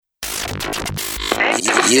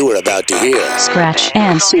You are about to hear Scratch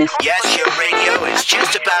and Sniff. Yes, your radio is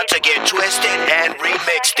just about to get twisted and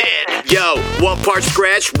remixed in. Yo, 1 part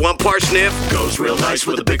scratch, 1 part sniff. Goes real nice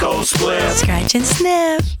with a big old split. Scratch and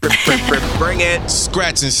Sniff. Bring it.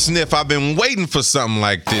 Scratch and Sniff. I've been waiting for something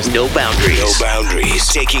like this. No boundaries. No boundaries.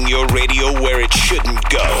 Taking your radio where it shouldn't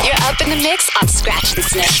go. You're up in the mix on Scratch and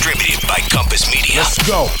Sniff. Distributed by Compass Media. Let's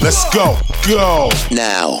go. Let's go. Go.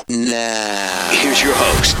 Now. Here's your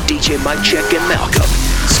host, DJ Mike Check and Malcolm.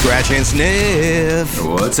 Scratch and Sniff.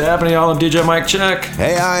 What's happening, y'all? I'm DJ Mike Check.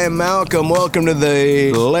 Hey, I am Malcolm. Welcome to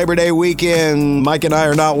the Labor Day weekend. Mike and I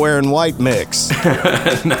are not wearing white mix.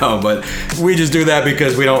 No, but we just do that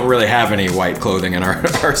because we don't really have any white clothing in our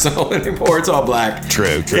arsenal anymore. It's all black.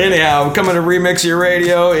 True. Anyhow, I'm coming to remix your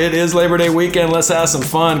radio. It is Labor Day weekend. Let's have some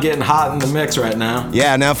fun getting hot in the mix right now.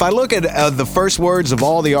 Yeah, now if I look at the first words of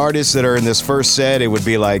all the artists that are in this first set, it would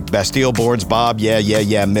be like Bastille Born's Bob,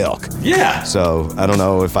 yeah, milk. Yeah. So I don't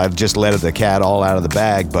know if I've just let the cat all out of the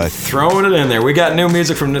bag, but throwing it in there. We got new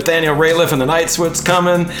music from Nathaniel Rateliff and the Night Sweats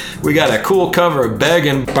coming. We got a cool cover of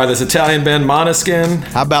Beggin' by this Italian band Måneskin.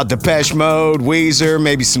 How about Depeche Mode, Weezer,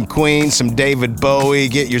 maybe some Queen, some David Bowie.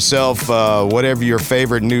 Get yourself whatever your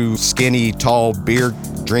favorite new skinny, tall beer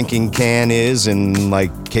drinking can is and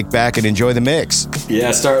kick back and enjoy the mix.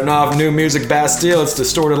 Yeah, starting off new music, Bastille. It's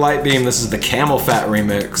Distorted Light Beam. This is the Camel Fat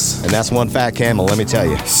remix. And that's one fat camel, let me tell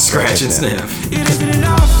you. Scratch and Sniff. It isn't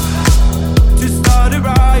enough to start a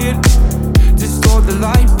riot, distort the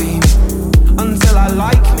light beam until I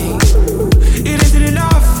like me. It isn't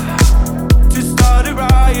enough to start a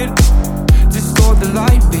riot, distort the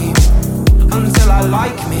light beam until I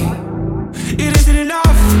like me. It isn't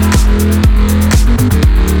enough.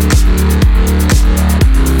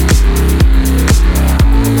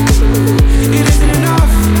 It isn't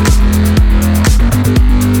enough.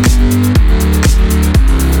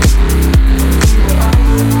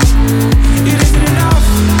 It isn't enough.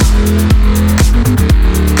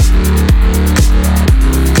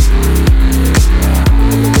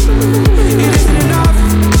 It isn't enough.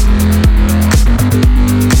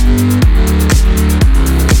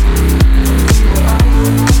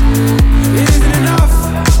 It isn't enough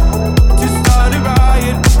to start a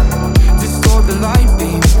riot, distort the light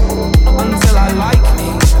beam until I like me.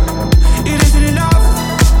 It isn't enough.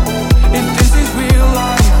 If this is real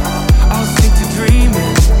life, I'll stick to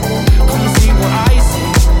dreaming. Come see what I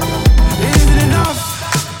see. It isn't enough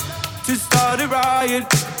to start a riot,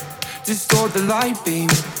 distort the light beam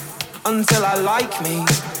until I like me.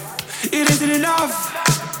 It isn't enough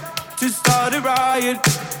to start a riot,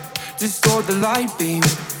 distort the light beam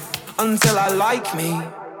until I like me.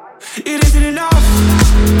 It isn't enough.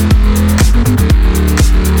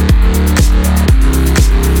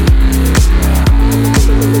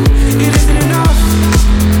 It isn't enough.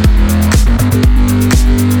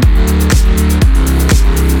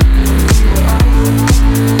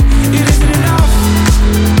 It isn't enough.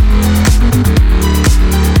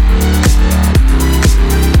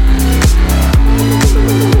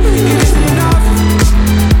 It isn't enough.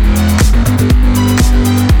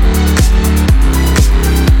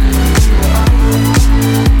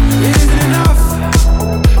 It isn't enough.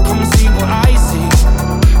 Come see what I see.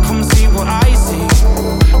 Come see what I see.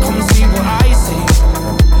 Come see what I see.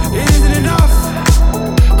 It isn't enough.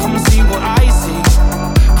 Come see what I see.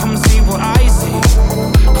 Come see what I see.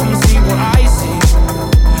 Come see what I see.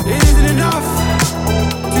 It isn't enough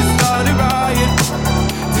to start a riot,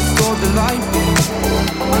 distort the light beam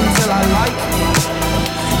until I like me.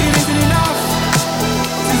 It isn't enough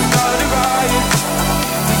to start a riot,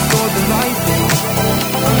 distort the light beam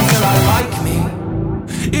until I like me.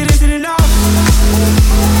 It isn't enough.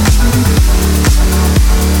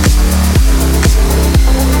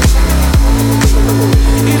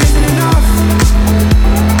 It isn't enough.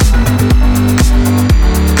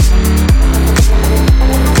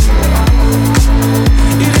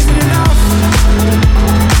 It isn't enough.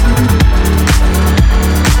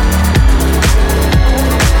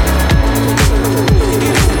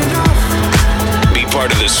 It isn't enough. Be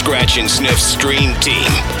part of the Scratch and Sniff stream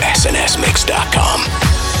team. SNSMix.com.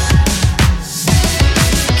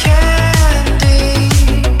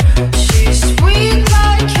 She's sweet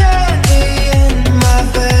like candy in my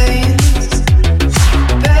veins.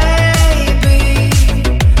 Baby,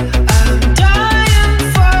 I'm dying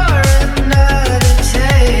for another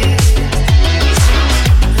taste.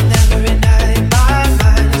 And every night my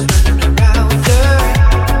mind is running around her.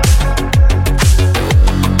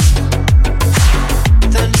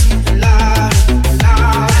 Then it's even louder,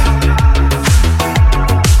 louder.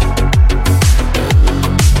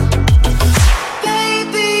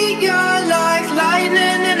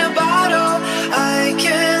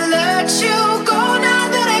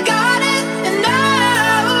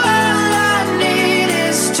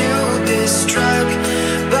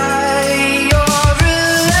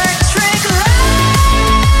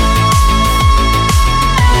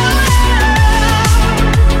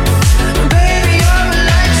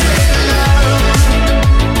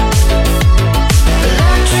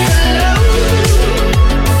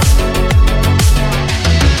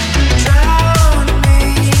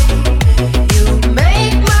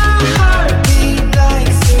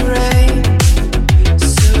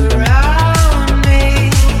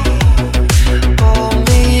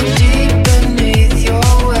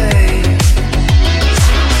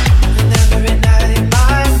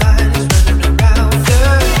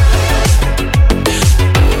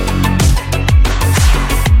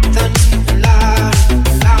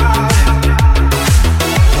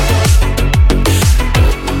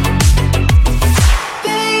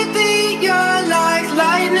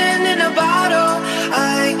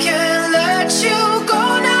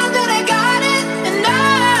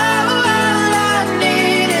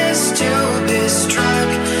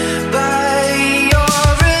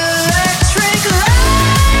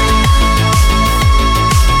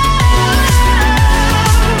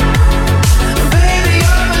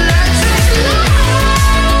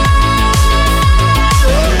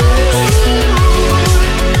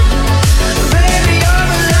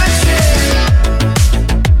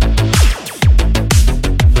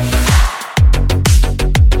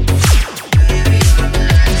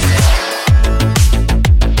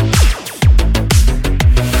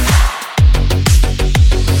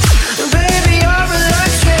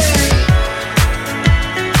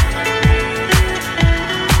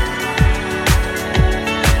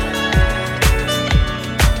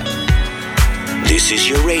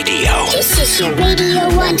 to Radio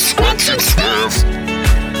 1 Scratch and Sniff.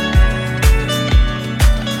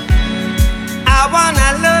 I wanna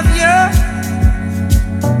love you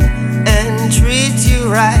and treat you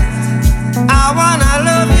right. I wanna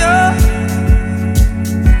love you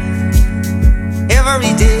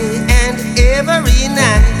every day and every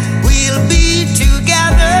night. We'll be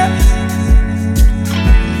together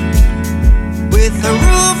with a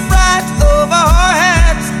roof right over our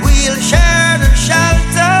heads. We'll share the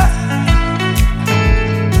shelter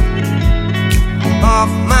of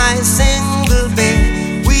my single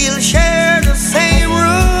bed. We'll share the same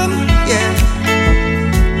room, yeah.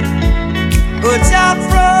 But I'll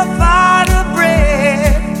provide a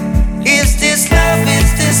bread. Is this love,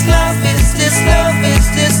 is this love, is this love, is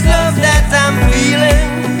this love that I'm feeling?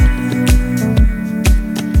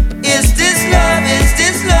 Is this love, is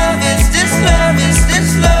this love, is this love, is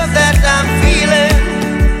this love that I'm feeling?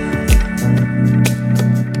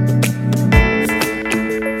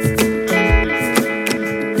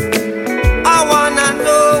 I wanna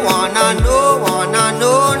know, wanna know, wanna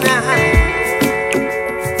know now.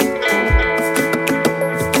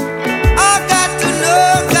 I got to know,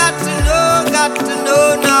 got to know, got to know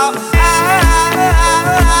now.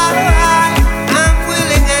 I'm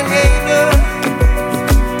willing and able.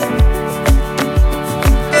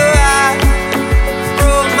 I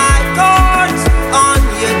throw my cards on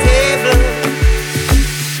your table.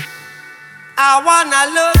 I wanna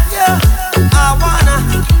love you. I wanna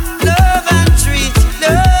love and treat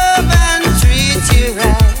you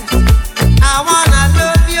right. I wanna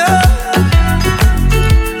love you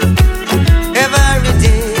every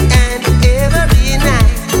day and every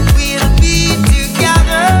night. We'll be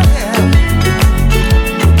together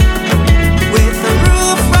with a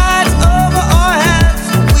roof right over our heads.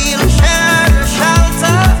 We'll share the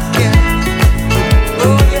shelter, yeah.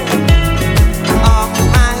 Oh yeah, of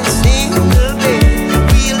my single bed.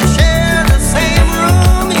 We'll share the same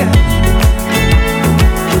room, yeah.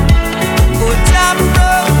 Put up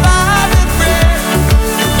provide the bread.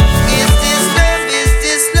 Is this love, is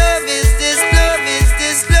this love, is this love, is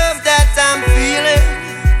this love that I'm feeling?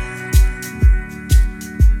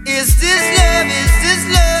 Is this love, is this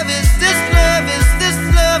love, is this love, is this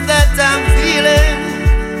love that I'm feeling?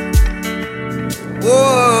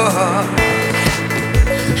 Whoa.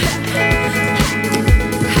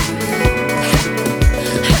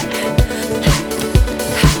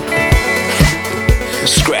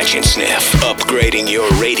 Scratch and Sniff, upgrading your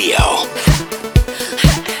radio.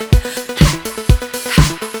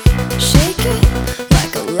 Shake it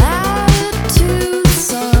like a ladder to the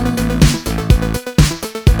sun.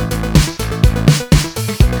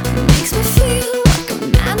 Makes me feel like a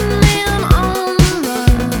madman on the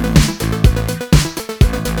run.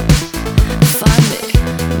 Find me,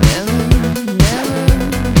 never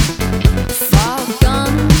far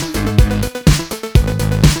gone.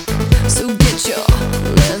 So get your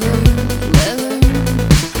leather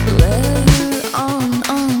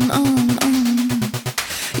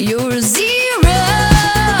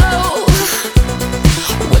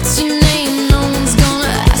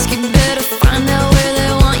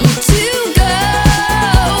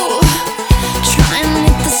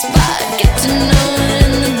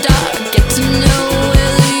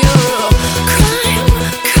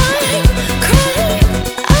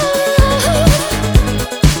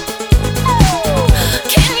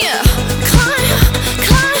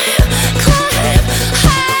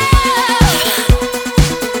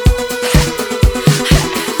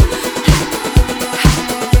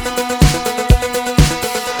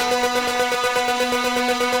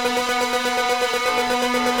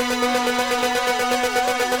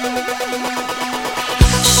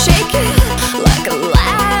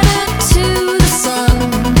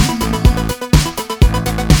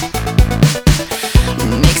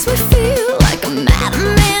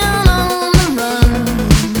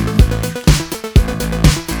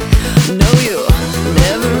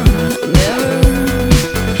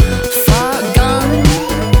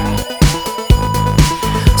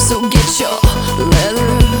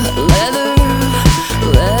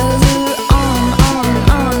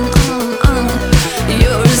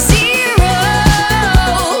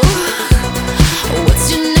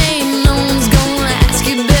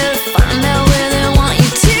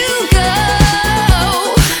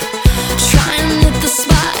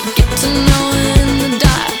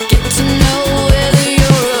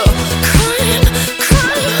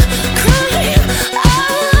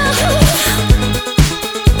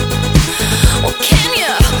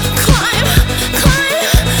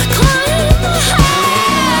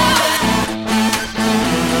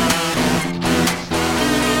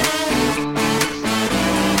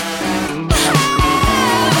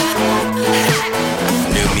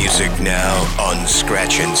music now on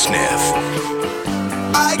Scratch and Sniff.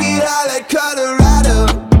 I get high like Colorado.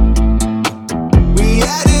 We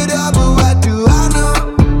had it all, but what do I know?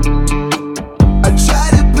 I try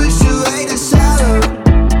to push away the sorrow,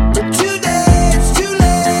 but today it's too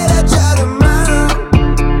late. I try tomorrow.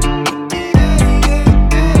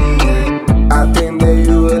 I think that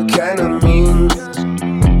you were kinda mean.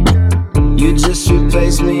 You just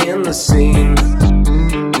replaced me in the scene.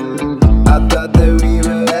 I thought that we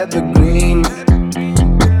were evergreen,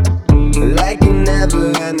 like a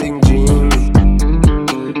never-ending dream.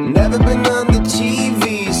 Never been on the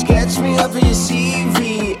TV. Sketch me up for your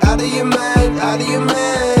CV. Out of your mind, out of your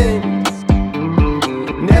mind.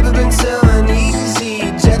 Never been so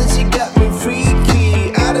uneasy. Jealousy got me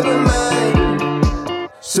freaky. Out of my mind.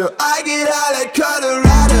 So I get high like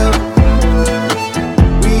Colorado.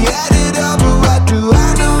 We had it all, but what do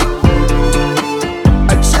I know?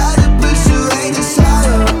 I try to push away the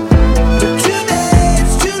sorrow, but today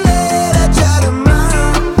it's too late. I try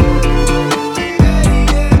tomorrow.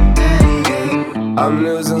 I'm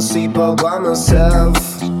losing sleep all by myself.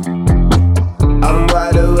 I'm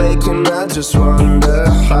wide awake and I just wonder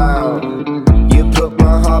how you put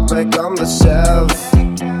my heart back on the shelf.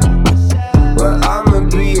 Well, I'ma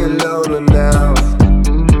be alone now.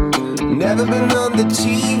 Never been on the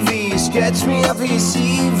TV. Sketch me up for your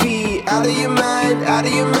CV. Out of your mind, out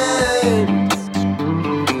of your mind.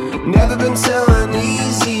 Never been so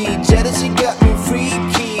uneasy. Jealousy got me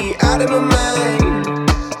freaky. Out of my mind.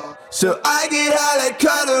 So I get high like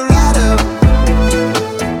Colorado.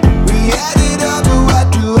 We had it all, but what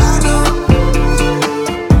do I know?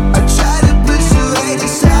 I try to push away the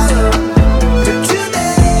sorrow, but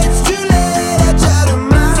today it's too late. I try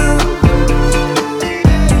tomorrow.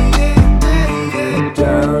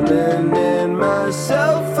 Drowning in my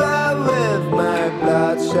sofa with my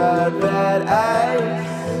bloodshot red eyes,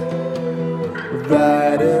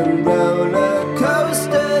 riding roller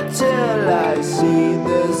coaster till I see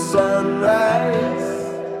the sunrise.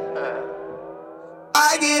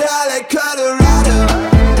 I get high like Colorado.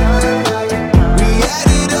 We had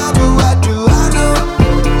it all, but what do I know?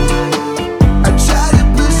 I try to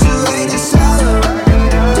push away the sorrow,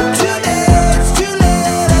 but today it's too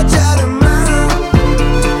late. I try tomorrow.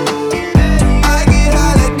 I get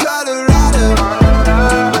high like Colorado.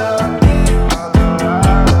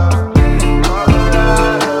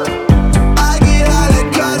 I get high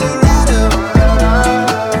like Colorado.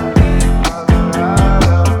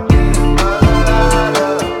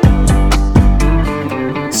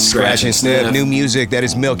 Scratch and Sniff, new music. That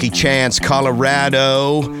is Milky Chance,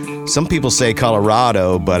 Colorado. Some people say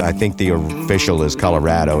Colorado, but I think the official is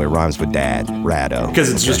Colorado. It rhymes with dad, Rado.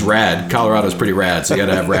 Because it's just rad. Colorado's pretty rad, so you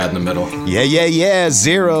gotta have rad in the middle. Yeah.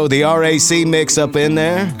 Zero, the RAC mix up in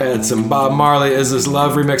there. Had some Bob Marley, Is This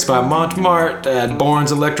Love remixed by Montmartre. Had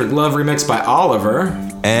Bourne's Electric Love remixed by Oliver.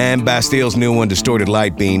 And Bastille's new one, Distorted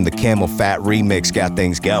Light Beam, the Camel Fat remix, got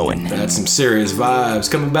things going. Had some serious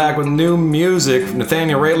vibes. Coming back with new music.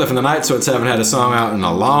 Nathaniel Rateliff and the Night Sweats haven't had a song out in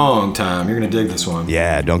a long time. You're gonna dig this one.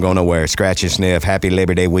 Yeah, don't go nowhere. Scratch and Sniff. Happy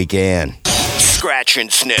Labor Day weekend. Scratch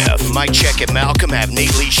and Sniff. Mike Check and Malcolm have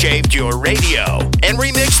neatly shaved your radio and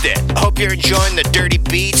remixed it. Hope you're enjoying the dirty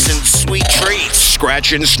beats and sweet treats.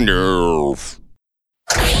 Scratch and Sniff.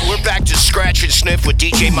 We're back to Scratch and Sniff with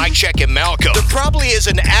DJ Mike Check and Malcolm. There probably is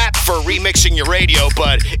an app for remixing your radio,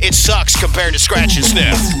 but it sucks compared to Scratch and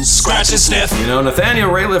Sniff. Scratch and Sniff. You know, Nathaniel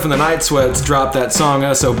Rateliff and the Night Sweats dropped that song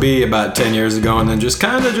SOB about 10 years ago and then just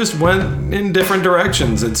went in different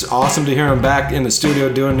directions. It's awesome to hear him back in the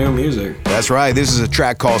studio doing new music. That's right. This is a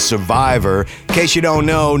track called Survivor. In case you don't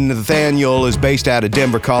know, Nathaniel is based out of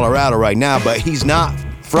Denver, Colorado right now, but he's not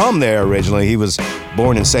from there originally. He was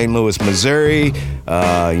born in St. Louis, Missouri.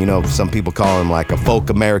 Some people call him like a folk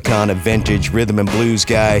Americana vintage rhythm and blues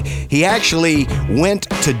guy. He actually went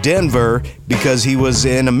to Denver because he was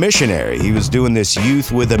in a missionary. He was doing this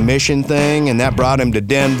youth with a mission thing, and that brought him to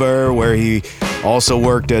Denver, where he also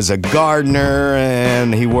worked as a gardener,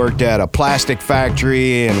 and he worked at a plastic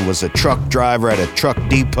factory and was a truck driver at a truck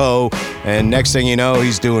depot. And next thing you know,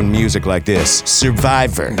 he's doing music like this.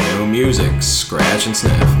 Survivor. New music, Scratch and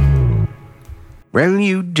Sniff. Well,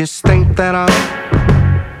 you just think that I'm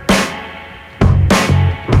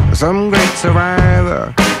some great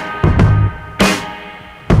survivor,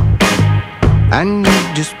 and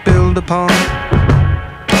you just build upon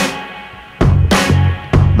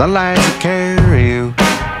the lies that carry you.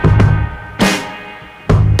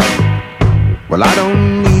 Well, I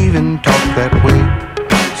don't even talk that way.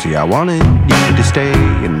 See, I wanted you to stay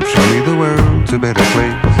and show me the world's a better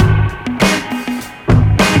place.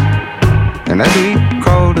 And as we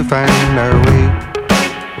crawl to find our way,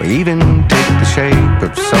 or even take the shape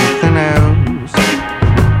of something else.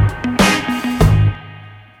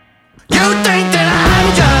 You think that I'm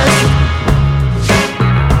just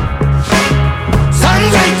some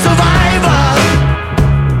great survivor.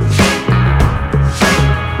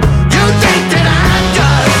 You think that I'm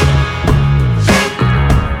just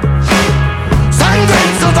some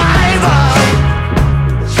great survivor.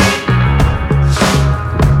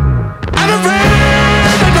 I'm afraid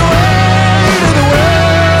that the weight of the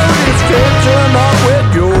world is catching up with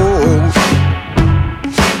you.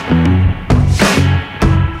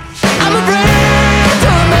 I'm afraid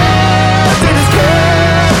the mountain is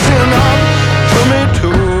catching up to me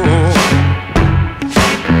too.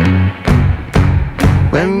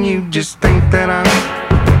 When you just think that I'm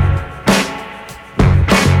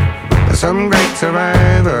some great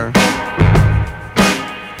survivor,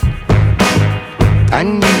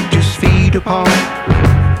 and you just feed upon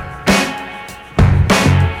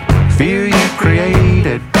fear you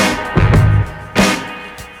created.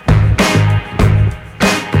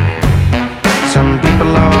 Some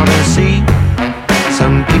people ought to see,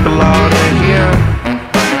 some people ought to hear,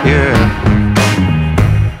 yeah.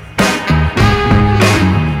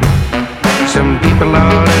 Some people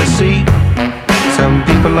ought to see, some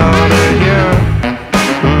people ought to hear.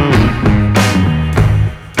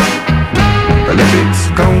 Well, if it's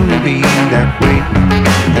gonna be that way,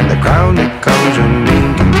 then the crowd that calls your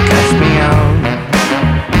name can cast me out.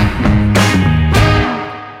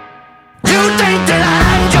 You think that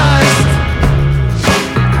I'm just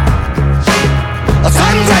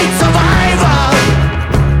some great survivor.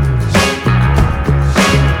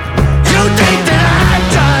 You think that I'm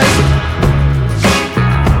just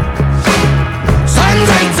some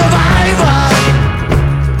great survivor.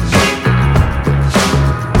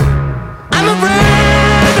 I'm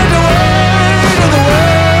afraid that the weight of the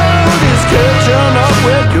world is catching up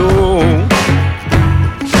with you.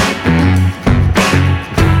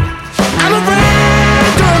 I'm afraid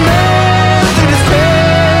the mountain is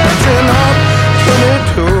catching up to me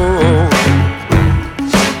too.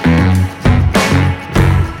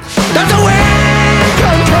 That the wind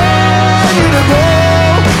can tell you to go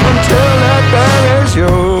until it buries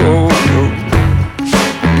you.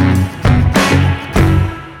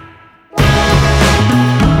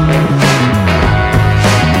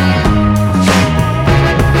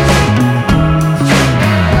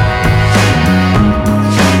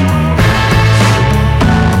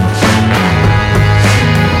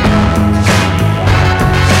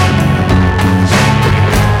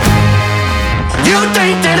 You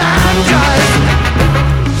think that I'm just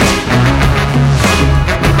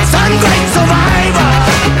some great survivor.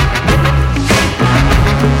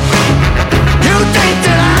 You think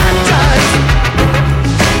that I'm just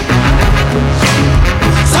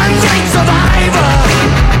some great survivor.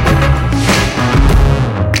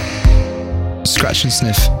 Scratch and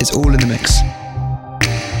Sniff is all in the mix.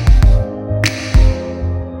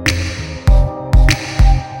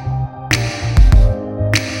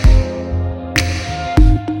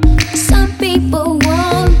 Some people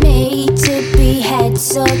want me to be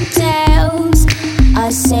heads or tails. I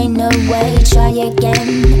say no way, try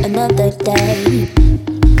again another day.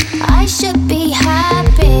 I should be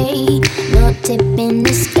happy, not tipping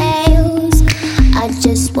the scales. I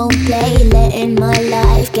just won't play, letting my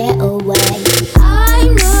life get away.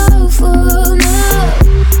 I'm no fool, no,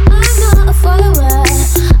 I'm not a follower.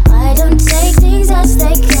 I don't take things as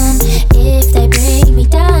they come if they bring me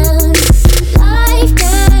down. Life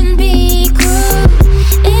can be cruel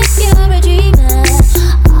if you're a dreamer.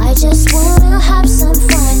 I just wanna have some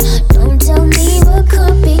fun. Don't tell me what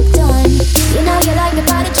can't be done. You know you like it,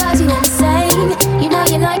 but it drives you insane. You know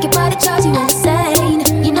you like it, but it drives you insane.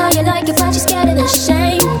 You know you like it, but you're scared of the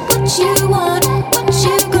shame. What you want, what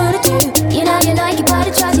you gonna do? You know you like it, but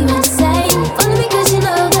it drives you insane. Only because you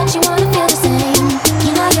know that you wanna feel the same.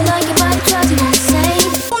 You know you like it, but it drives you insane.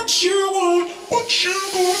 What you want, what you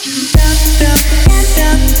gonna do?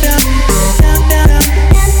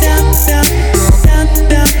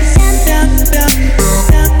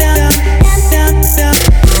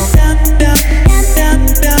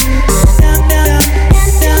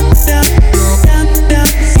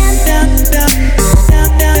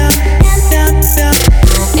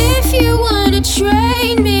 If you wanna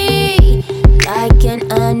train me like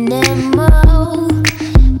an animal,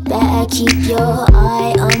 better keep your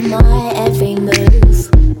eye on my every move.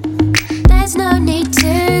 There's no need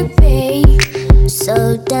to be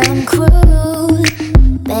so damn cruel.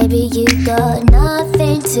 Baby, you got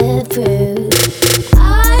nothing to prove.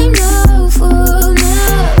 I'm no fool,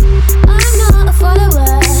 no, I'm not a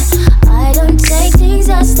follower. I don't take things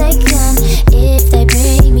as they come if they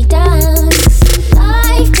bring me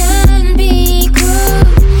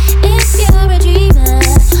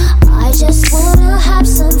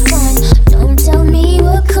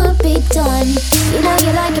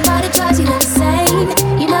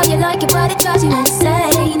like it, but it drives you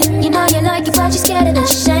insane. You know you like it, but you're scared of the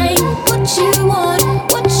shame. What you want,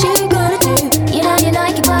 what you gonna do? You know you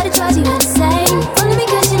like it, but it drives you insane. Only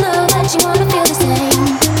because you know that you wanna feel the same.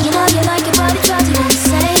 You know you like it, but it drives you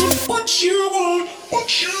insane. What you want,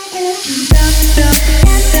 what you gonna do?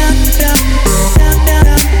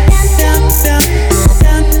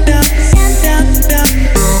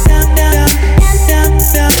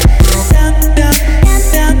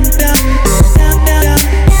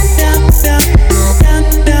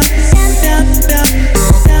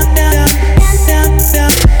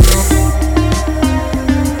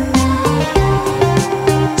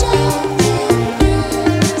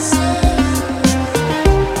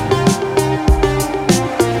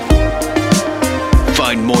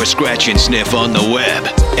 Find more Scratch and Sniff on the web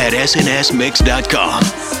at snsmix.com.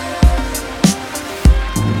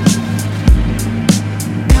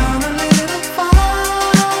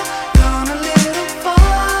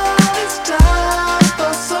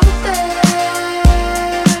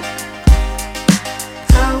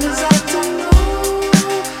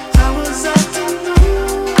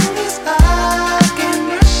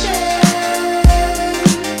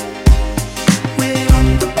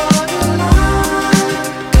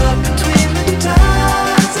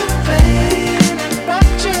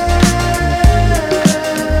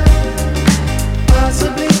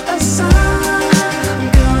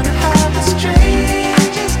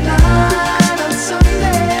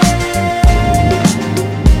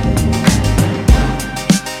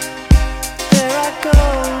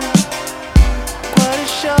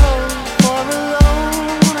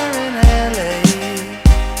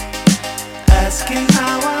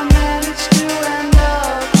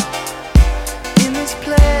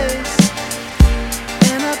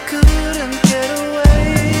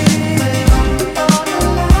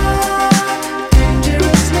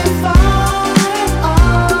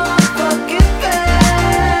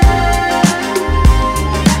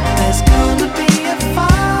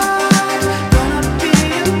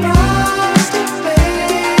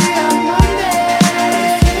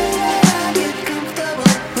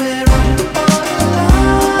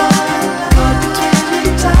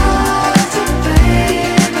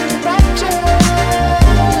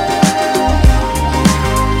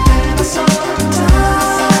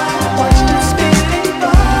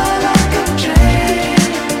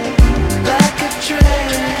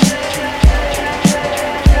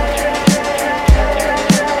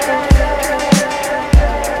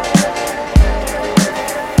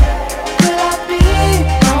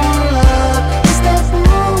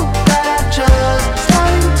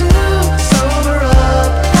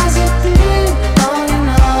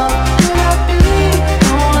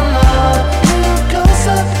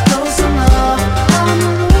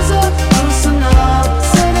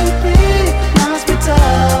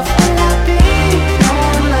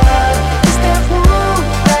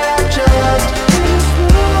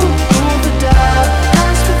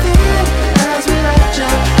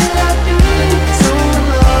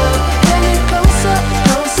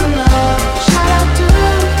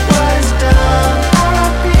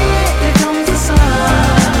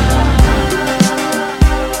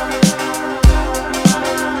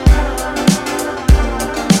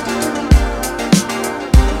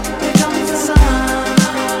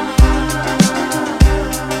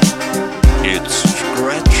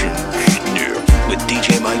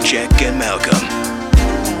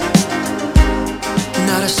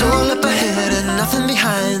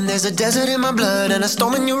 There's a desert in my blood and a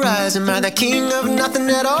storm in your eyes. Am I the king of nothing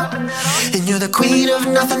at all? And you're the queen of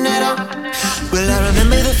nothing at all. Well, I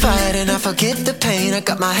remember the fight and I forget the pain. I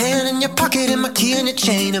got my hand in your pocket and my key in your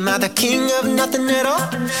chain. Am I the king of nothing at all?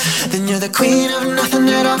 Then you're the queen of nothing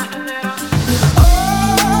at all.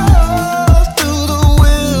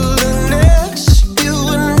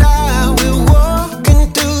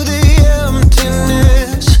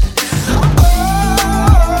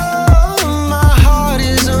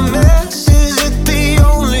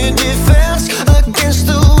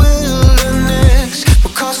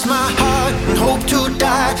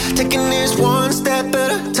 Taking this one step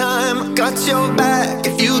at a time. Got your back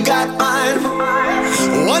if you got mine.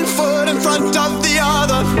 One foot in front of the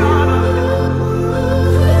other.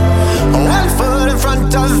 One foot in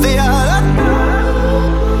front of the other.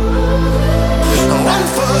 One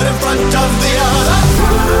foot in front of the other.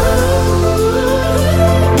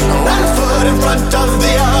 One foot in front of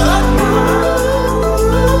the other.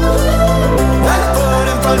 One foot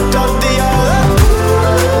in front of the other.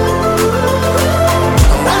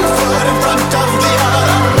 One foot in front of the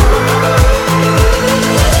other.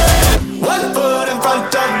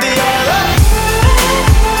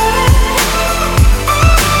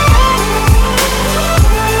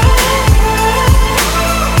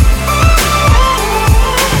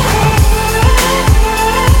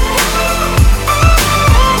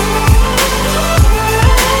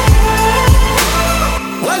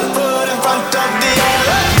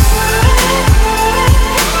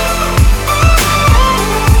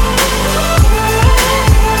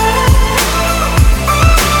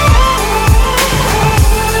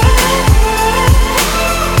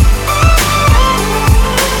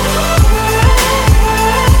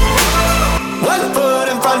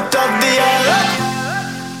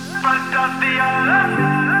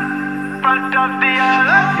 front of the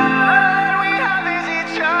other. We have is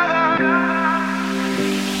each other.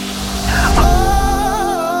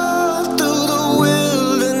 All through the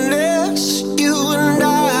wilderness, you and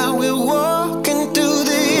I, we're walking through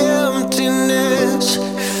the emptiness.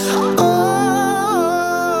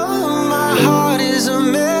 Oh, my heart is a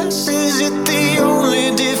mess. Is it the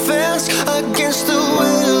only defense against the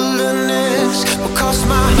wilderness? Will cross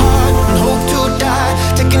my heart and hope to die,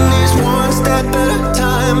 taking this one step at a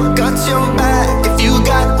time. Got your back if you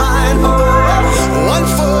got mine. One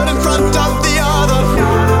foot in front of the other.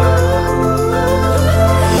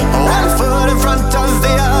 One foot in front of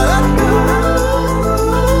the other.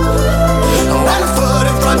 One foot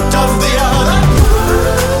in front of the other.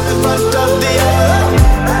 In front of the other.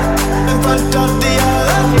 In front of the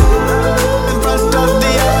other. In front of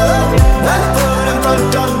the other. One foot in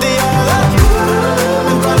front of the other.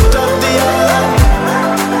 In front of the other.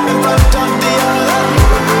 In front of the other. In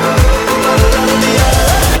front of the other.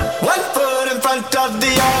 One foot in front of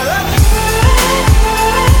the other.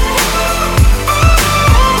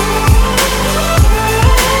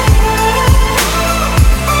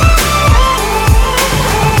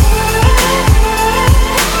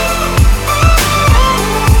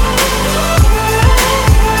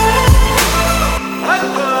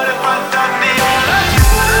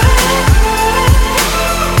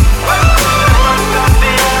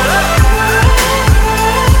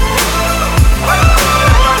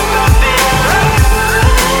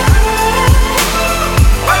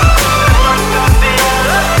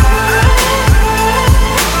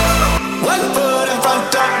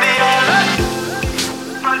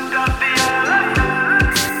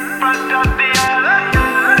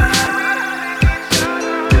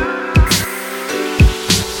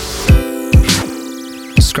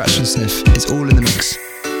 Scratch and Sniff is all in the mix.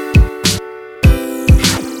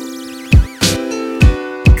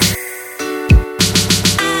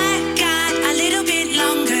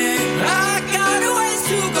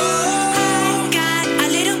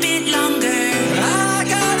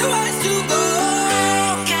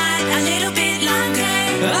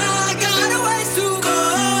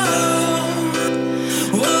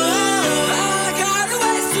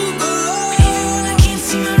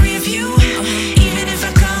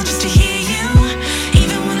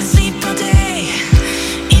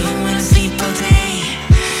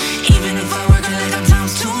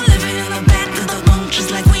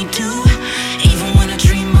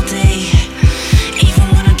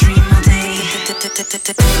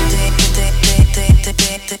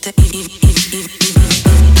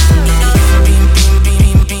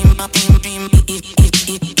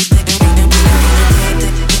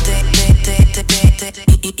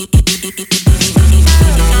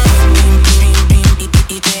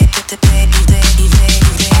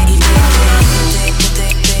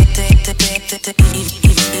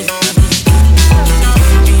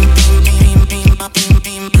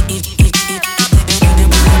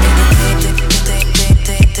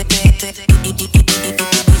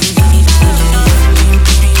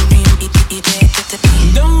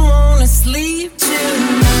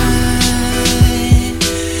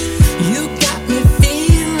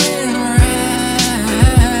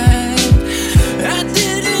 I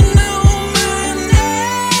didn't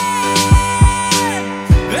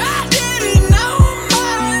know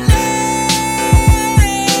my name.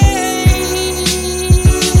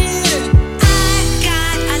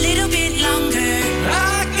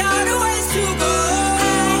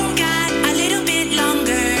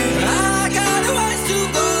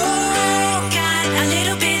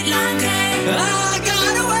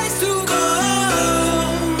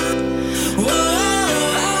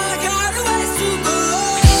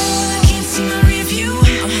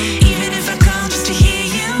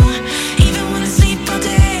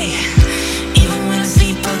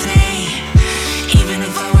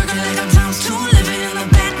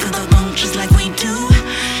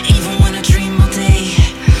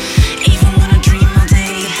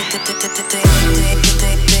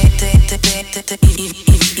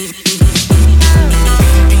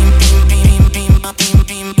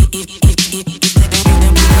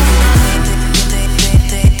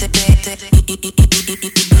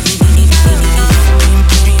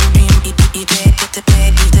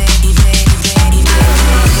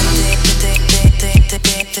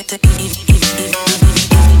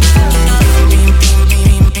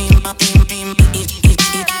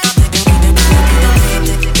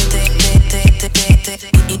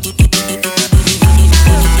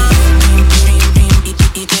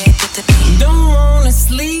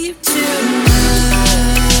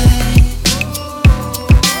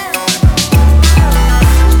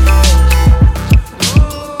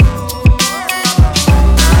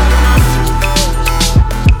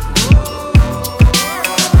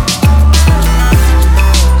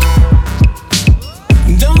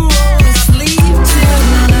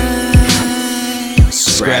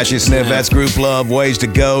 Scratch and Sniff, that's Group Love, Ways to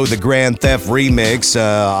Go, the Grand Theft remix.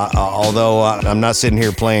 Although I'm not sitting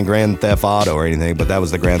here playing Grand Theft Auto or anything, but that was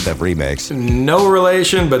the Grand Theft remix. No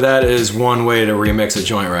relation, but that is one way to remix a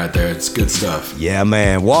joint right there. It's good stuff. Yeah,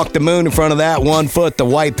 man. Walk the Moon in front of that, One Foot, the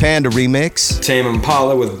White Panda remix. Tame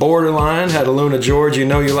Impala with Borderline had a Luna George, You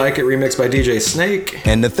Know You Like It remixed by DJ Snake.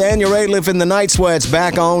 And Nathaniel Rateliff and the Night Sweats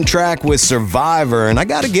back on track with Survivor. And I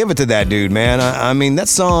got to give it to that dude, man. I mean, that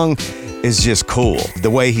song is just cool.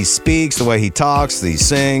 The way he speaks, the way he talks, he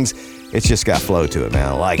sings. It's just got flow to it, man.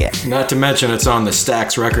 I like it. Not to mention it's on the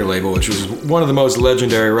Stax record label, which was one of the most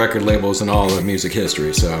legendary record labels in all of music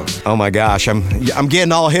history, so. Oh my gosh, I'm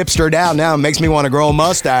getting all hipstered out now. It makes me want to grow a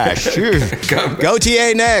mustache. Go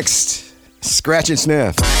TA next. Scratch and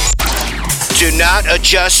Sniff. Do not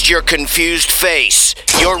adjust your confused face.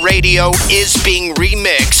 Your radio is being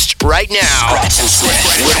remixed right now. Scratch and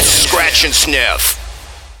Sniff. With Scratch and Sniff.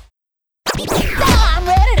 I'm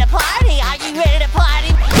ready to party. Are you ready to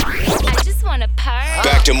party? I just want to party.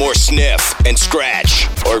 Back to more Sniff and Scratch,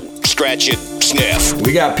 or Scratch it, Sniff.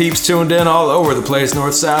 We got peeps tuned in all over the place,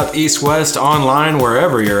 north, south, east, west, online,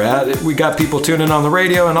 wherever you're at. We got people tuning in on the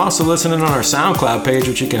radio and also listening on our SoundCloud page,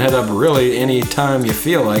 which you can head up really any time you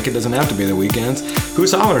feel like. It doesn't have to be the weekends.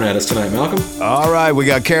 Who's hollering at us tonight, Malcolm? All right, we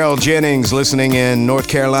got Carol Jennings listening in North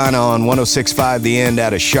Carolina on 106.5 The End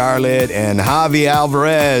out of Charlotte, and Javi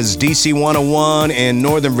Alvarez, DC 101 in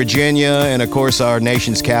Northern Virginia, and of course our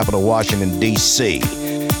nation's capital, Washington, D.C.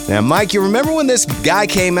 Now, Mike, you remember when this guy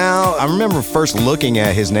came out? I remember first looking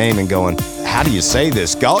at his name and going, how do you say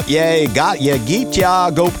this? Gautier,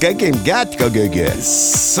 Gitya, go get.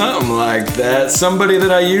 Something like that. Somebody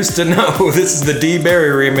that I used to know. This is the D.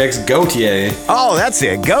 Barry remix, Gautier. Oh, that's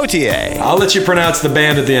it, Gautier. I'll let you pronounce the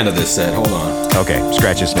band at the end of this set. Hold on. Okay,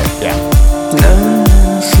 Scratch and Sniff, yeah. Now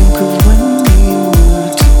I think of when we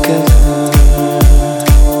were together,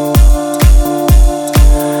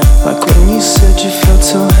 like when you said you felt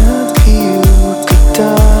so happy you could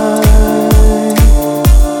die.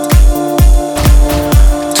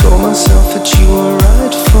 Told myself that you were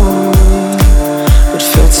right for me, but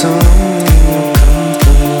felt so lonely in your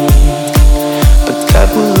company. But that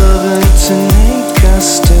was love and it's an ache I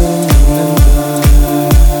still remember.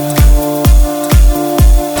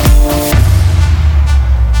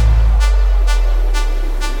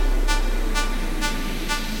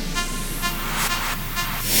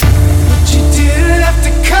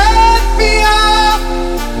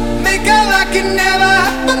 It never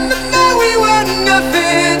happened, and now we were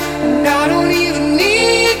nothing. And I don't even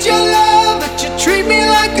need your love, but you treat me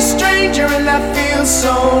like a stranger, and that feels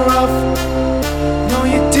so rough. No,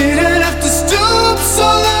 you didn't have to stoop so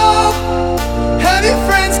low. Have your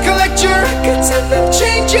friends collect your records and then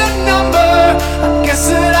change your number. I guess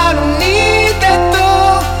that I don't need that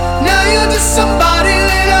though. Now you're just somebody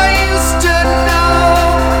that I used to know.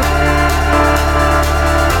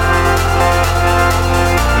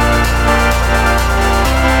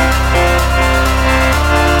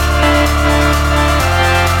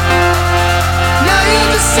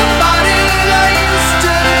 Somebody that I used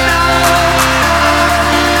to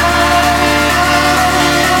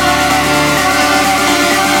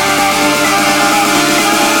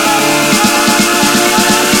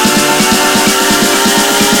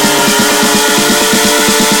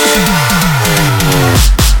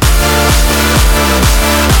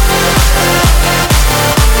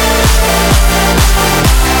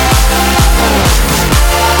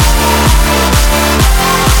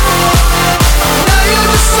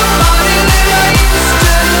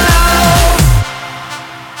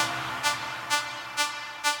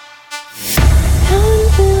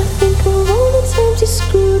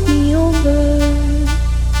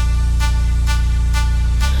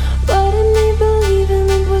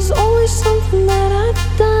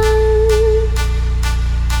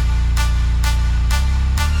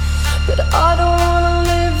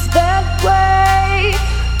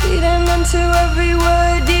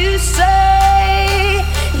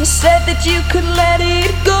you could let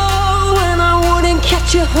it go, and I wouldn't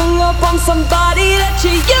catch you hung up on somebody that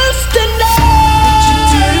you used to know. But you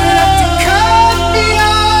didn't have to cut me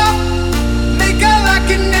off, make out like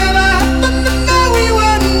it never happened, and now we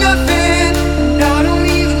were nothing. And I don't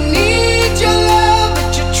even need your love,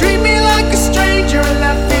 but you treat me like a stranger, and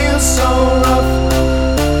that feels so rough.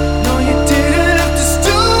 No, you didn't have to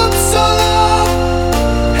stoop so low.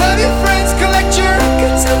 Have your friends collect your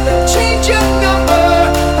records and then change your number.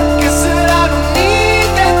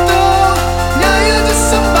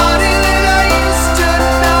 Somebody that I used to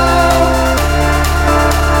know.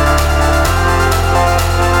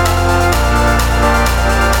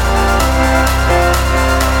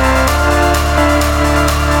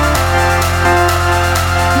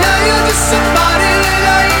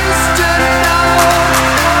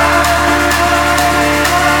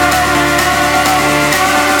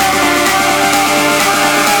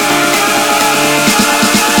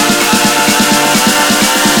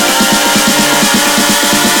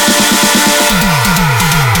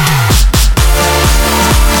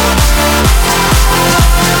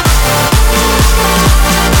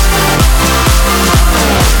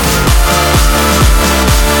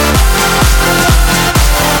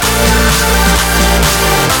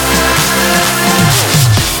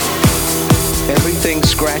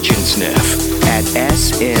 at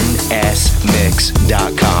snsmix.com.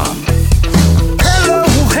 Hello,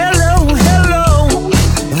 hello, hello.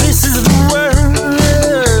 This is the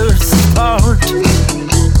worst part.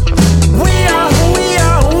 We are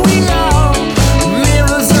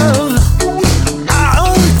mirrors of our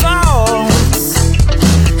own thoughts.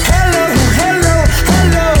 Hello, hello,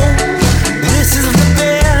 hello. This is the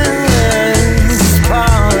best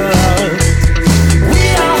part. We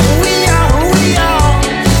are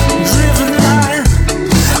driven by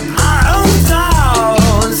our own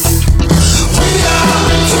thoughts. We are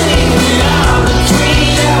between, yeah,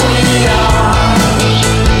 we are.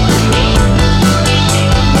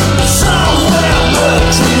 Somewhere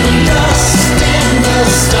between dust and the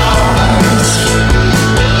stars.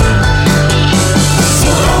 So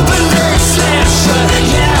open and slam shut,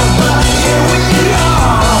 yeah, but here we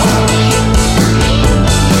are.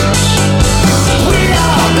 We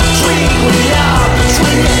are between,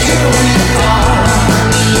 here we are.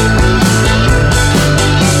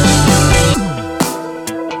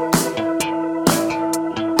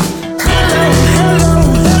 Hello, hello,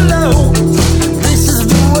 hello. This is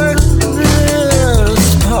the worst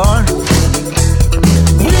part.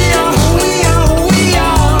 We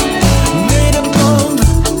are made up of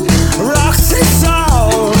rocks and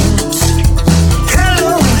salt.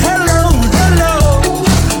 Hello, hello, hello.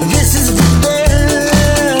 This is the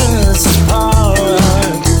best part.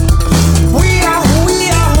 We are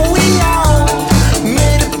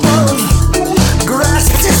made up of grass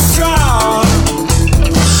and straw.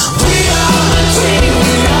 We are between,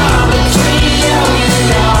 yeah, we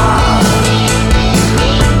are.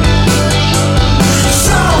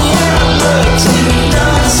 Somewhere between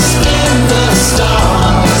dust and the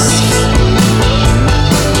stars.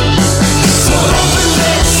 So open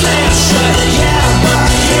and slam shut, yeah, but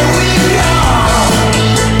here we are.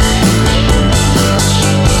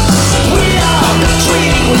 We are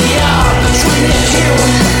between,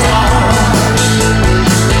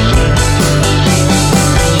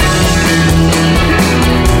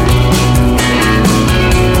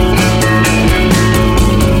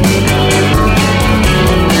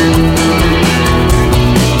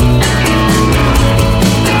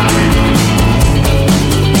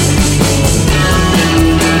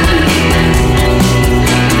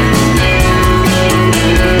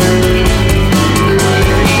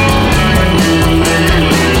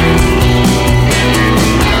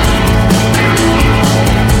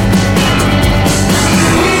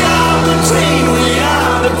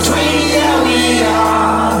 here we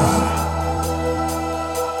are.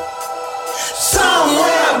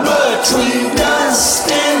 Somewhere between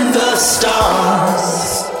dust and the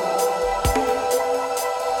stars.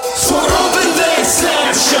 So open they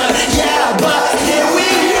slam shut, yeah, but here we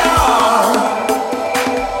are.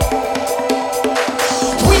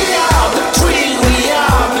 We are between,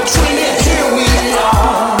 here we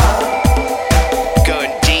are.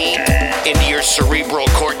 Going deep into your cerebral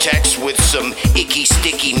cortex with some icky,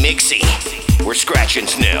 sticky mixy. We're Scratch and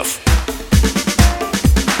Sniff.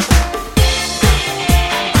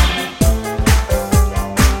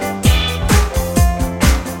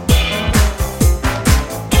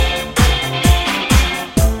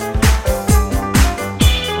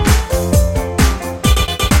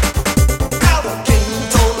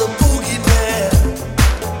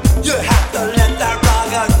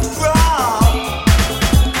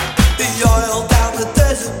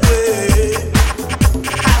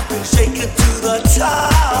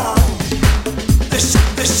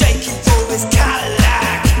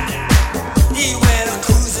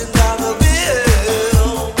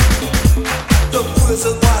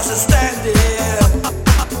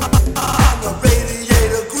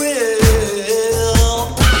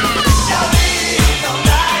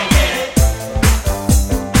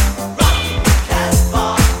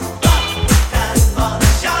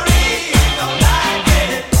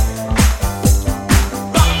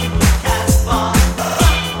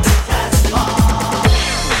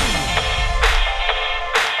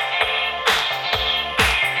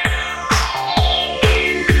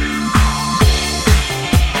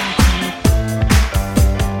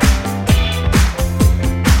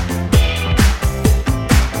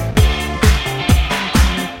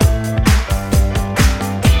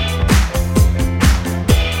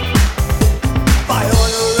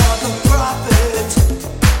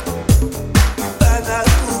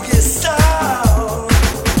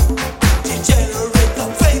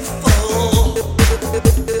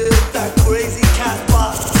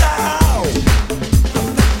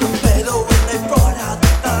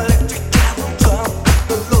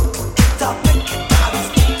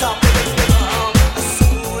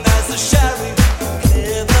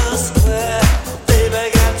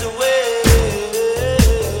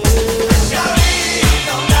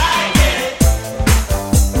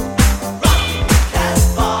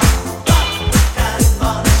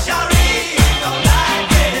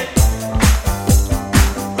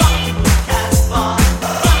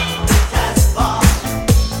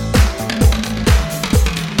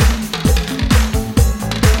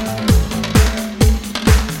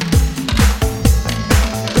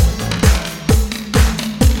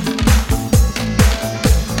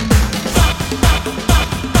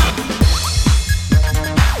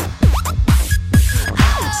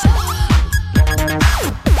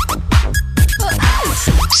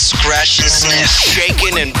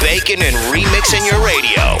 breaking and baking and remixing your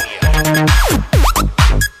radio.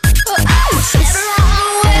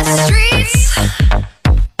 Streets,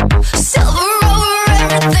 silver over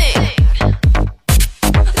everything.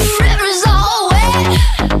 The river's all wet,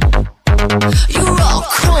 you're all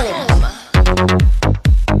chrome.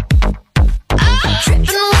 I'm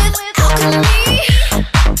dripping with alchemy.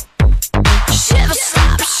 Shiver,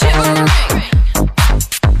 stop shivering.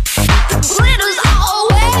 The glitter's all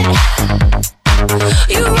wet,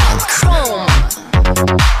 you're all chrome.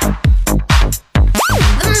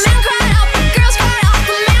 The men cried out, the girls cried out,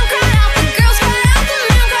 the men cried out, the girls cried out, the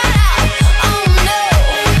men cried out. Oh no.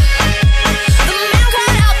 The men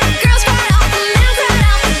cried out, the girls cried out, the men cried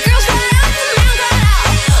out, the girls cried out, the men cried out.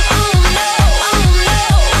 Oh no, oh no,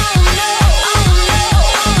 oh no, oh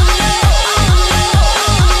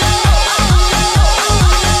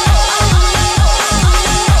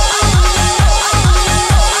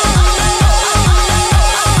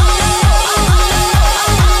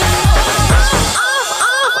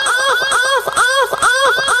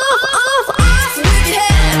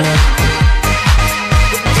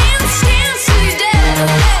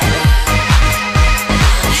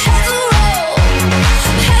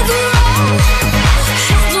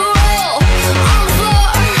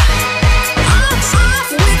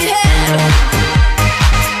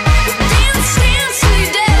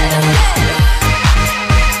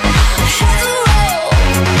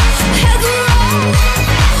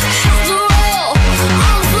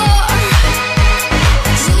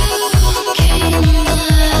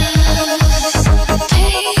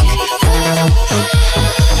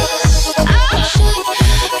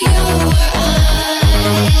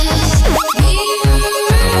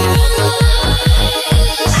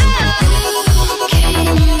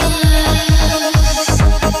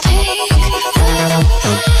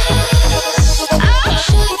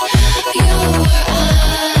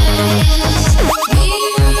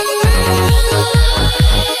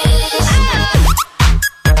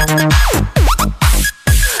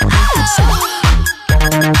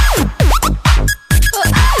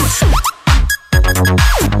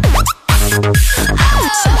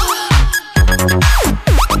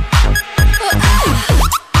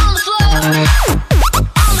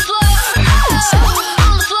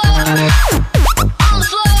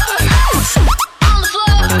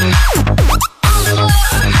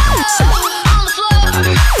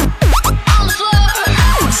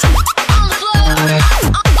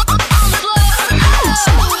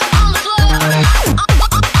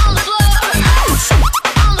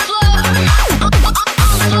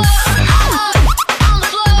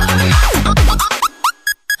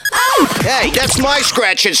Hey, that's my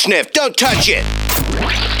scratch and sniff. Don't touch it.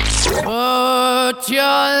 Put your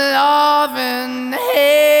loving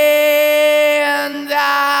hand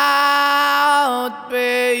out,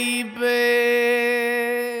 baby,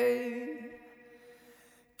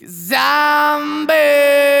 'cause I'm begging.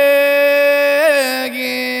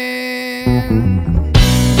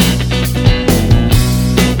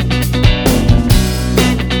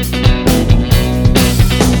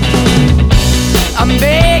 I'm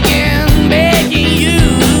begging, begging you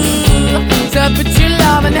to put your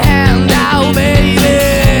loving hand out, baby.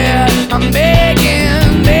 I'm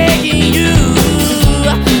begging, begging you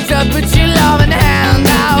to put your loving hand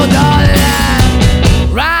out,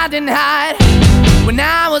 darling. Riding high when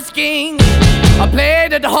I was king, I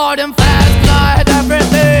played it hard and fast, I had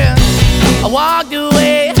everything. I walked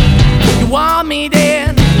away, you want me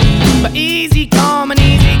then, but easy come and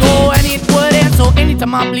easy go, and it wouldn't. So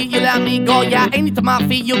anytime I bleed, you let me go. Yeah, anytime I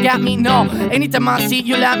feel, you got me, no. Anytime I see,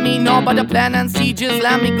 you let me know. But the plan and see, just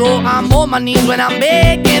let me go. I'm on my knees when I'm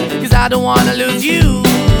begging, 'cause I don't wanna lose you.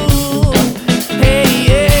 Hey,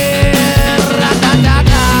 yeah,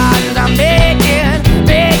 ra-da-da-da, 'cause I'm begging,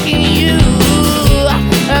 begging you.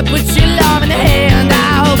 Put your love in the hand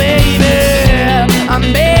out, baby. I'm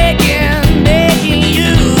begging, begging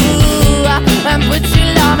you. And put your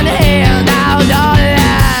love in the hand out, darling.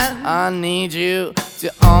 I need you to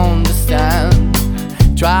understand.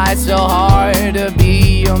 Try so hard to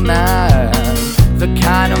be your man, the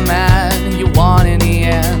kind of man you want in the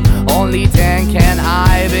end. Only then can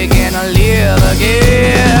I begin to live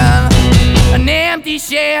again. An empty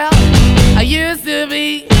shell I used to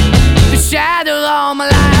be, the shadow all my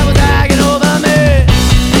life was hanging over me.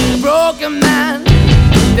 A broken man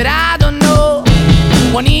that I don't know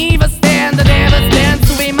won't even stand, that never stands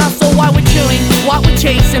to be my soul. Why we're chewing, why we're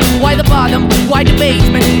chasing, why the bottom, why the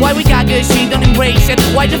basement, why we got good, she don't embrace it,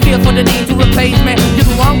 why the feel for the need to replace me. You're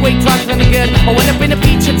the wrong way, trying to be good. I went up in the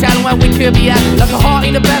feature town where we could be at, like a heart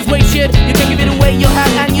in the best way, shit. You can give it away, you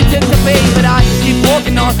have, and you took the bait, but I keep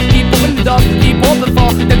walking on. Keep open the door, keep open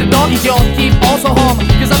for that the door is yours. Keep also home,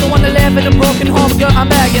 cause I'm the one that live in a broken home. Girl, I'm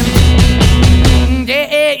begging.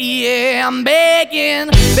 Yeah, I'm begging,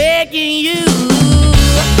 begging you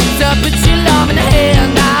to put your love in the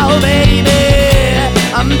hand now, baby.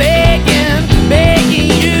 I'm begging, begging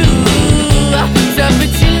you to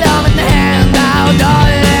put your love in the hand now,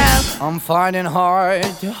 darling. I'm finding hard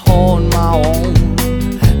to hold my own,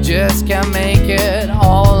 just can't make it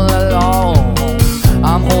all alone.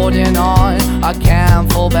 I'm holding on, I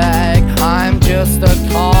can't fall back. I'm just a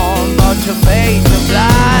call, but your face is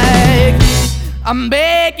black. I'm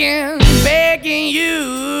begging, begging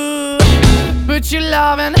you, put your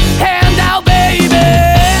loving hand out, baby.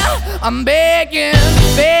 I'm begging,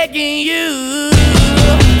 begging you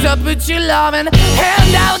to put your loving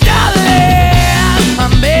hand out, darling.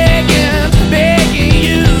 I'm begging, begging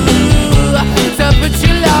you to put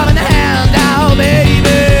your loving hand out, baby.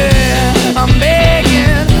 I'm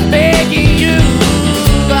begging, begging you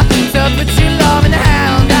to put your loving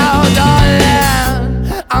hand out,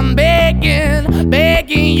 darling. I'm begging,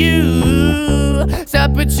 begging you to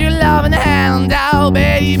put your loving hand out,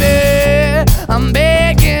 baby. I'm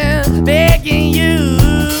begging, begging you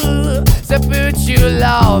to put your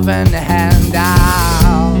loving hand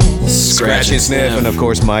out. Scratch and Sniff, and of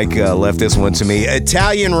course Mike left this one to me.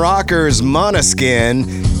 Italian rockers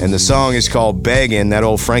Måneskin, and the song is called Beggin', that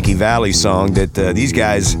old Frankie Valli song that these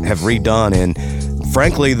guys have redone, and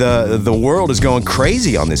frankly, the world is going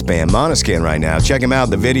crazy on this band, Måneskin, right now. Check them out,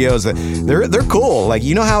 the videos. They're cool. Like,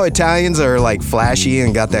 you know how Italians are, like, flashy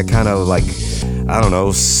and got that kind of, like, I don't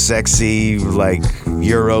know, sexy, like,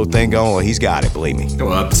 Euro thing going? Well, he's got it, believe me.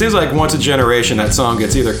 Well, it seems like once a generation that song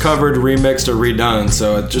gets either covered, remixed, or redone,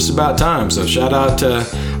 so it's just about time. So shout out to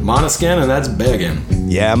Måneskin, and that's Beggin'.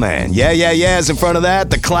 Yeah, man. Yes. In front of that,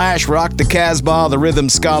 The Clash, Rock the Casbah, the Rhythm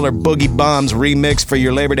Scholar Boogie Bombs remix for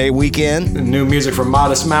your Labor Day weekend. New music from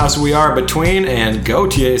Modest Mouse, We Are Between, and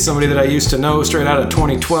Gautier, somebody that I used to know straight out of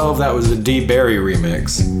 2012. That was the D. Barry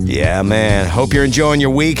remix. Yeah, man. Hope you're enjoying your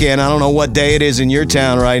weekend. I don't know what day it is in your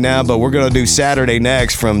town right now, but we're going to do Saturday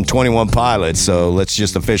next from 21 Pilots, so let's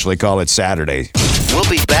just officially call it Saturday. We'll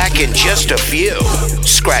be back in just a few.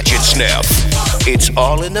 Scratch and Sniff. It's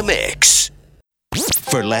all in the mix.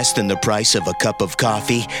 For less than the price of a cup of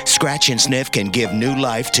coffee, Scratch and Sniff can give new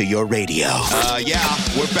life to your radio.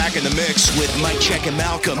 We're back in the mix with Mike Check and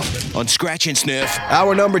Malcolm on Scratch and Sniff.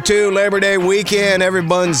 Hour number 2, Labor Day weekend.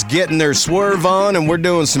 Everyone's getting their swerve on, and we're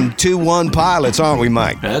doing some 2-1 Pilots, aren't we,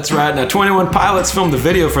 Mike? That's right. Now, 21 Pilots filmed the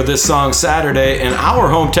video for this song Saturday in our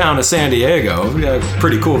hometown of San Diego. We got a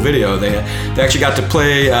pretty cool video. They actually got to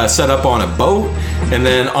play set up on a boat and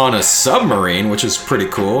then on a submarine, which is pretty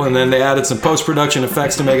cool. And then they added some post-production effects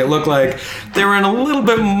to make it look like they were in a little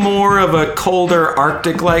bit more of a colder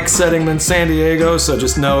Arctic-like setting than San Diego, so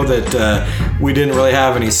just know that we didn't really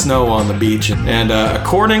have any snow on the beach. And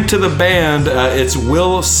according to the band, it's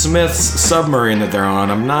Will Smith's submarine that they're on.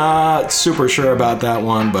 I'm not super sure about that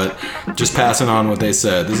one, but just passing on what they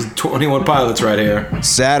said. This is 21 Pilots right here.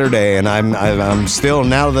 Saturday, and I'm still,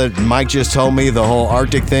 now that Mike just told me the whole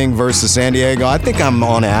Arctic thing versus San Diego, I think I'm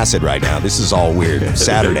on acid right now. This is all weird.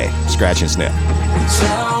 Saturday, Scratch and Sniff.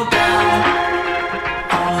 Slow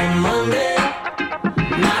down on Monday,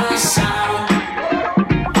 nice out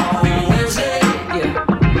on Wednesday,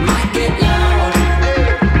 might get loud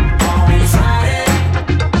on Friday,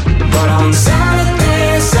 but on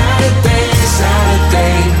Saturday,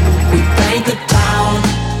 we paint the town.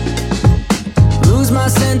 Lose my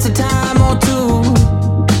sense of time or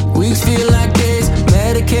 2 weeks feel like days,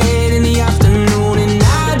 Medicaid in the afternoon, and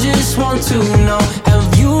I just want to know,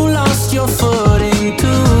 have you lost your footing too?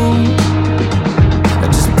 I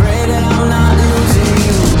just pray that I'm not losing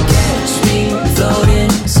you. Catch me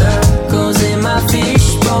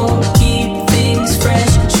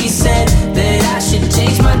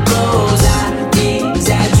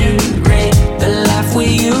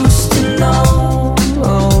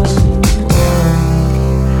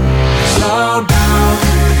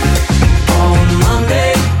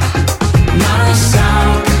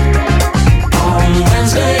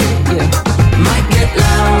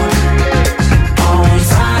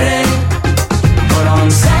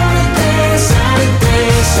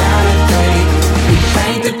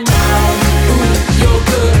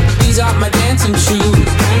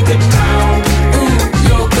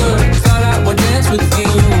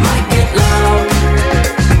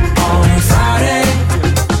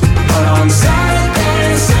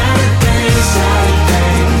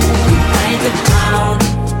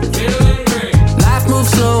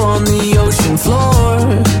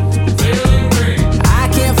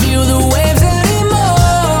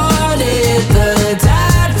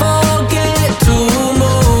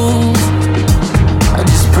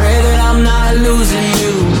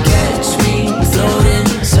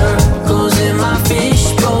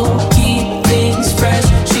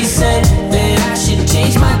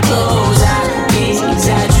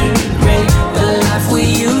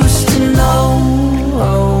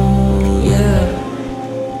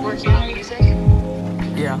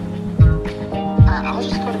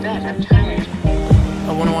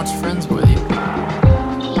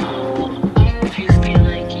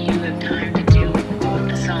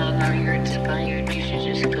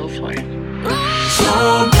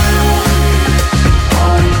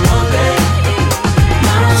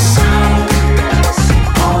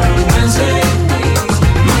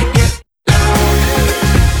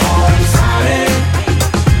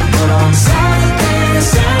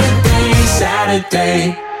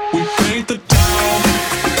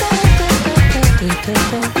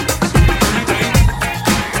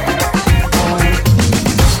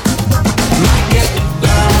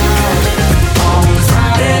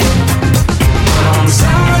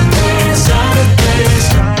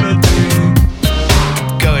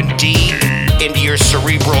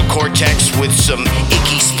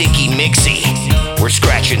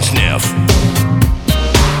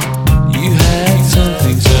You had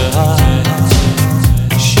something to hide.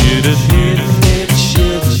 Should have hidden it,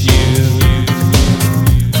 shouldn't you?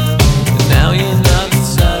 And now you're not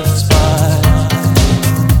satisfied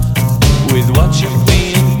with what you've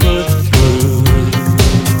been put through.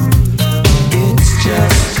 It's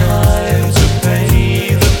just time to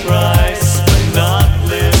pay the price for not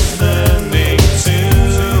listening to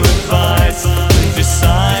advice and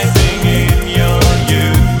deciding in your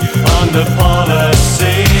youth on the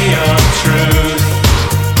policy of truth.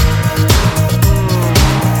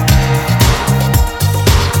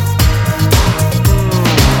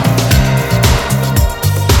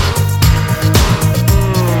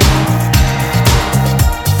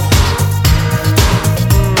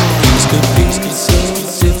 Things could be so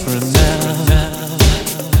different now.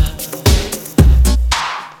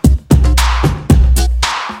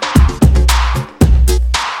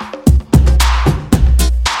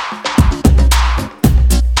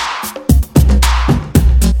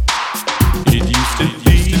 It used to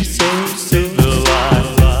be so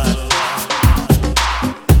civilized.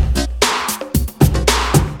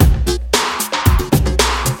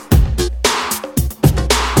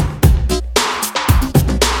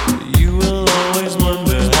 You will always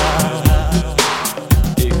wonder how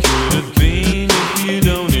it could have been if you'd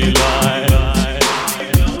only lied.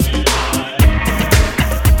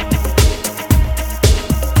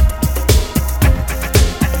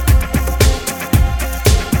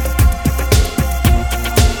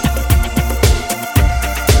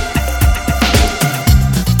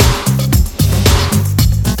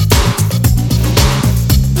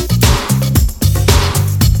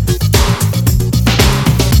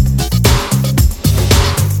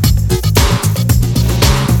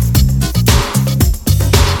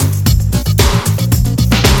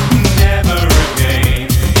 Never again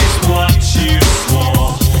is what you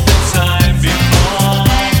swore the time before.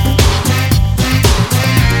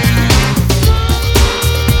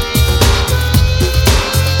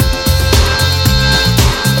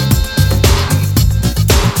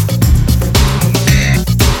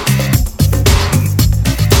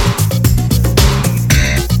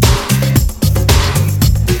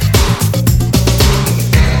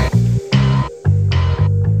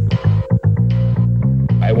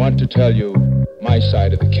 I want to tell you my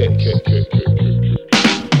side of the case.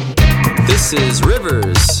 This is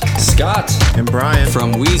Rivers, Scott, and Brian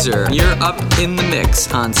from Weezer. You're up in the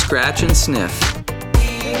mix on Scratch and Sniff.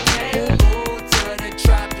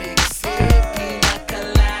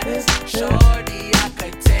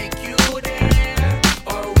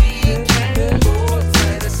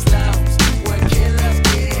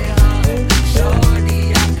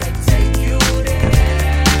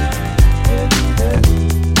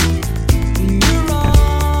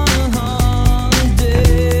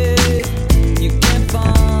 You can't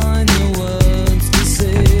find the words to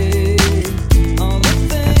say all the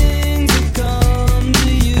things that come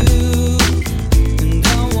to you.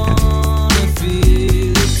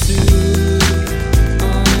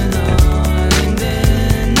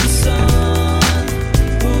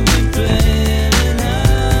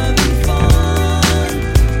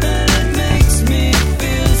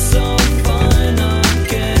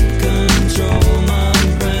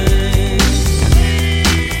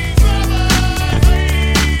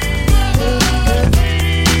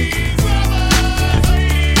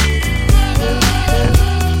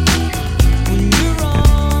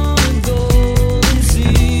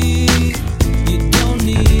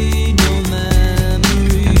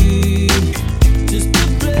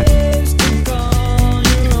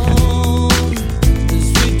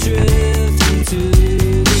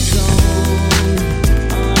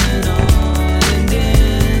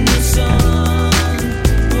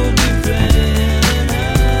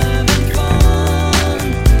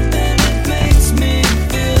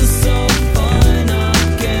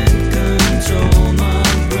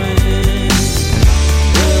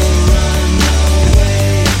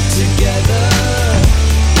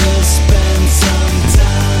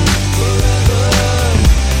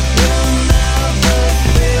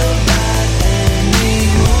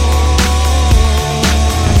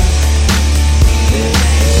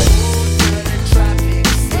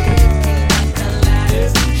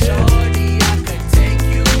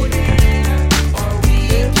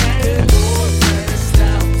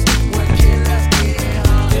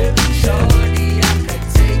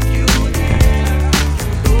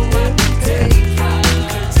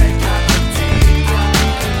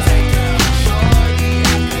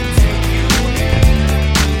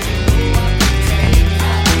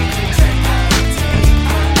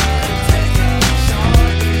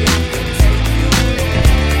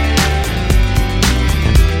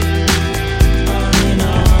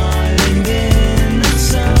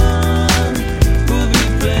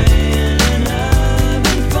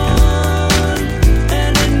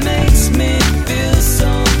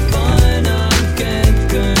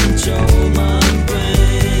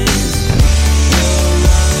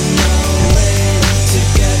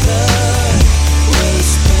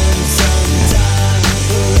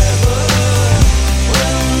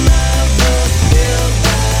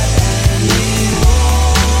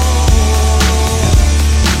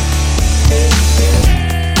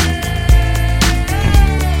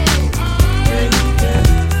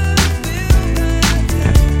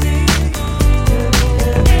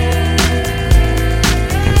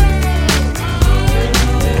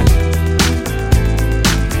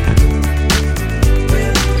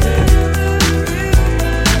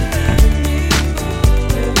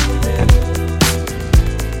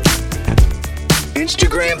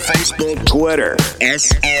 Facebook, Twitter,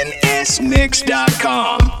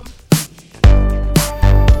 snsmix.com.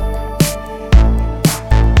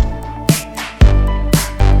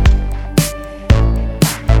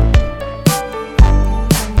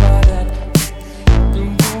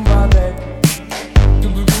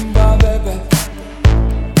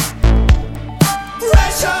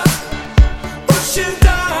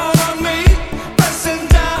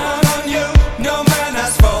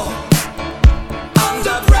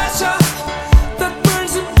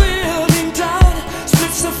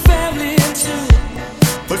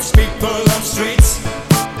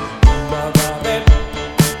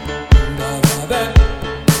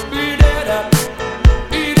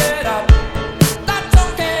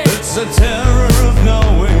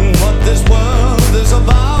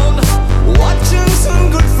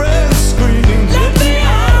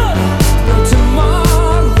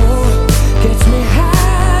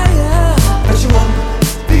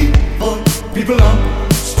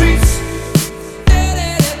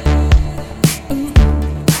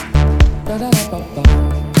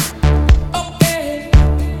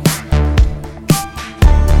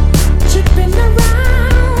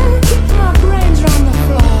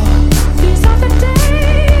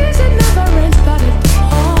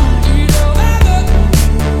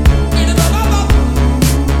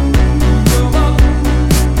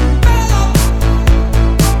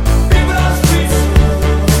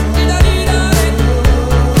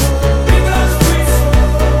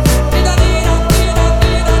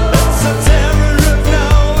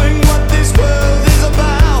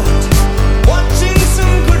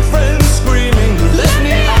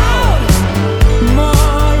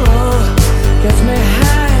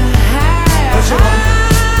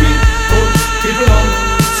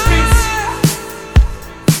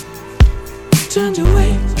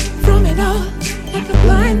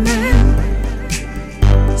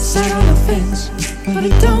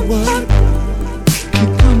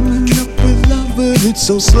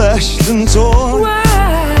 So slashed and torn.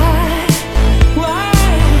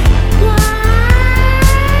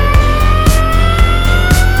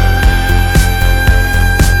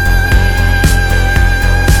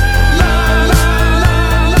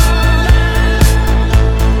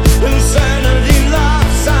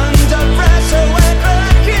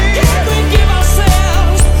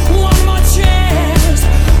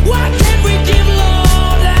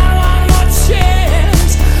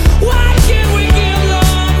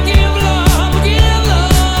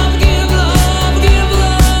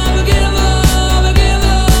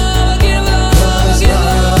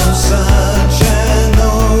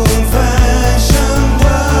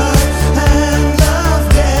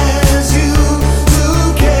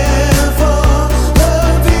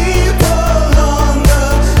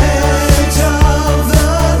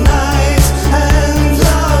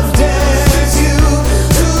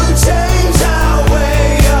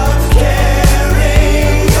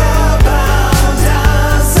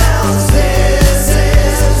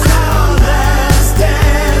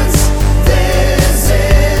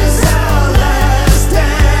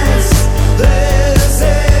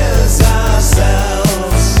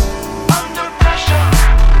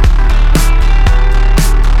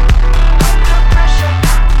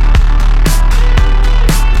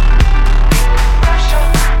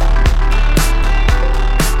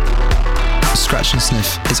 Scratch and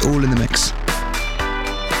Sniff is all in the mix.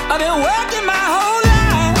 I've been working my whole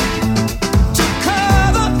life to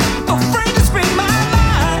cover, afraid to speak my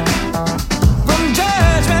mind. From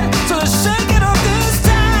judgment to the shaking of this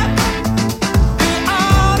time. Be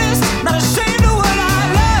honest, not ashamed of what I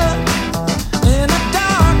love. In the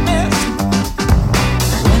darkness,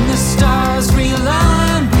 when the stars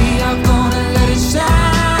realign, we are gonna let it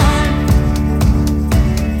shine.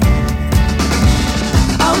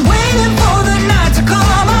 I'm waiting for the night to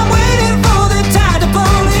come. I'm waiting for the tide to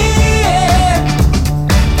pull in.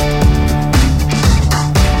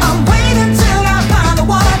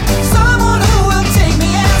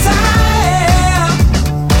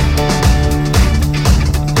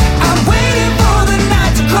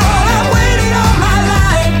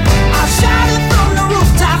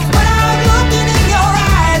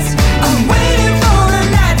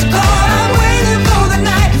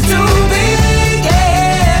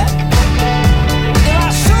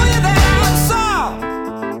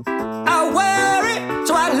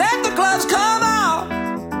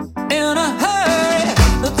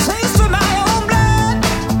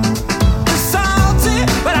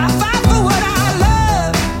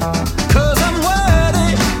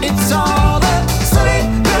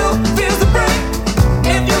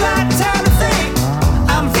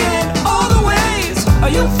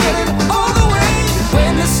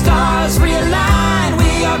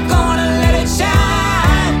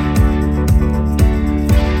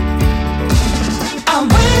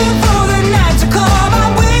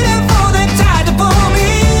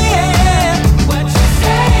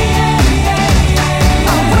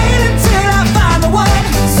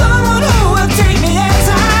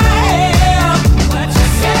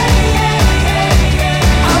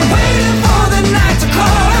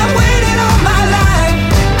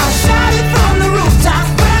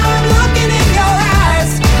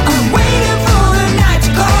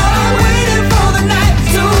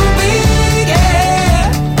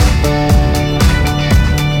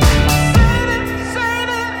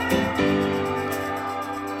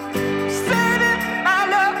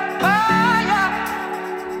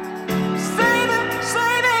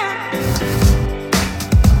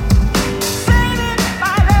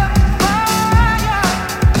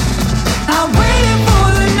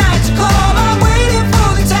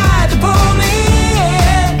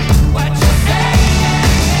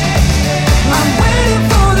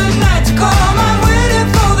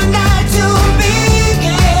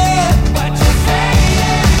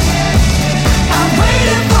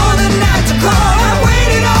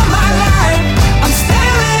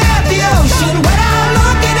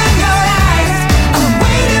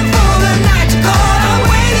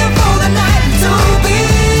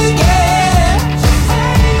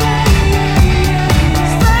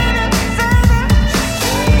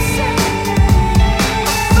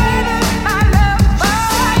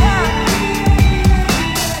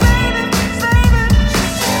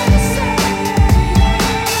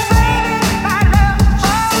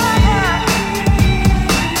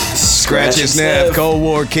 Scratch and Sniff, Cold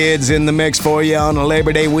War Kids in the mix for you on a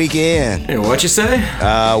Labor Day weekend. Hey, what you say?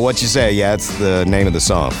 What you say? Yeah, it's the name of the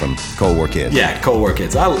song from Cold War Kids. Yeah, Cold War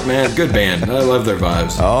Kids. Man, good band. I love their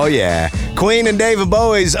vibes. Oh yeah, Queen and David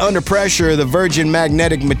Bowie's Under Pressure, the Virgin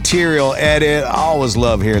Magnetic Material edit. I always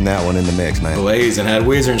love hearing that one in the mix, man. Blazing had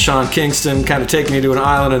Weezer and Sean Kingston kind of taking you to an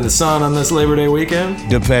island in the sun on this Labor Day weekend.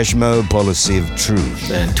 Depeche Mode, Policy of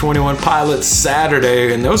Truth. And 21 Pilots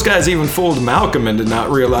Saturday, and those guys even fooled Malcolm into not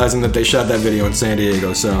realizing that they shot that video in San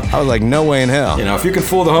Diego. So I was like, no way in hell. You know, if you can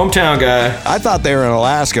fool the hometown guy. I thought they were in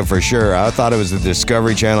Alaska for sure. I thought it was the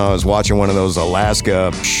Discovery Channel. I was watching one of those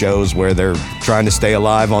Alaska shows where they're trying to stay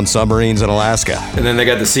alive on submarines in Alaska. And then they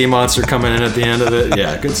got the sea monster coming in at the end of it.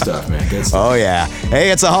 Yeah, good stuff, man. Good stuff. Oh yeah. Hey,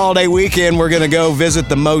 it's a holiday weekend. We're gonna go visit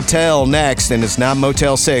the motel next, and it's not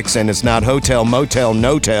Motel 6, and it's not Hotel Motel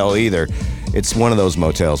No-Tel either. It's one of those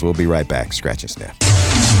motels. We'll be right back. Scratch and Sniff.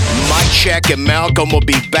 Mike Check and Malcolm will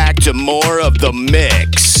be back to more of the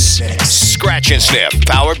mix. Scratch and Sniff,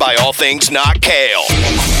 powered by All Things Not Kale.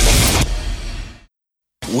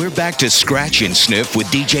 We're back to Scratch and Sniff with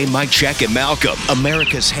DJ Mike Check and Malcolm,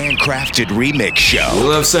 America's handcrafted remix show. We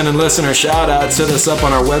love sending listener shout-outs. Hit us up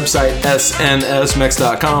on our website,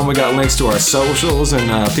 snsmix.com. We got links to our socials,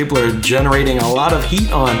 and people are generating a lot of heat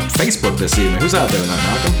on Facebook this evening. Who's out there tonight,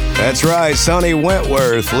 Malcolm? That's right, Sonny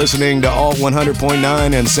Wentworth, listening to Alt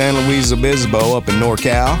 100.9 in San Luis Obispo up in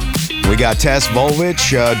NorCal. We got Tess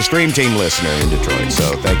Volvich, the Stream Team listener in Detroit, so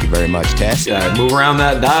thank you very much, Tess. Yeah, move around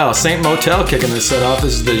that dial. Saint Motel kicking this set off.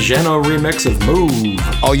 This is the Geno remix of Move.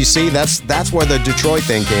 Oh, you see, that's where the Detroit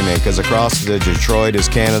thing came in, because across the Detroit is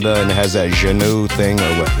Canada, and it has that Geno thing,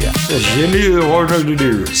 or what? Yeah. Geno, what to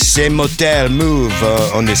do? Saint Motel, Move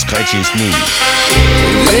on the Scratch and Sniff.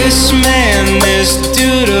 This man, this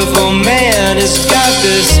dutiful man, has got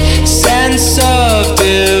this sense of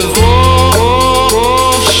devotion.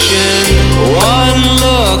 One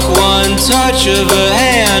look, one touch of her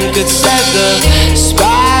hand could set the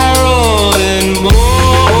spiral in motion.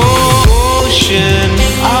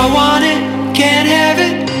 I want it, can't have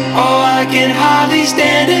it, oh I can hardly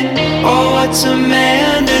stand it. Oh, what's a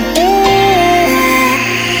man to do?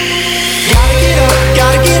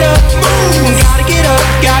 Gotta get up, move. Gotta get up,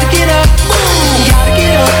 gotta get up, move. Gotta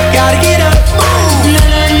get up, gotta get up, move. Na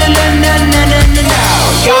na na na na na na na na.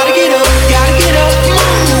 Gotta get up, gotta get up,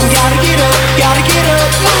 move. Gotta get up, gotta get up,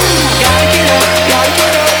 move. Gotta get up, gotta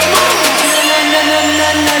get up, move. Na na na na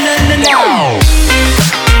na na na na.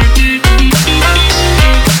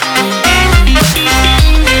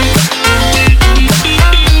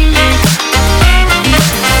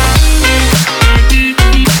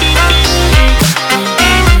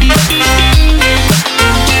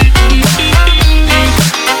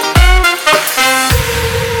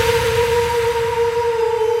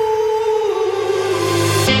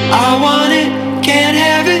 I want it, can't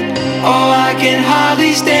have it, oh I can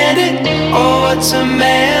hardly stand it. Oh, what's a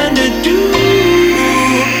man to do?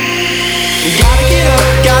 Gotta get up,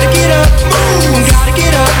 move. Gotta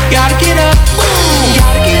get up, move.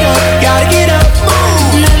 Gotta get up,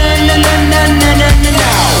 move. Na na na na na na na na na.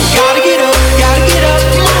 Gotta get up, move. Gotta get up,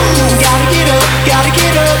 move. Gotta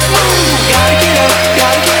get up, move.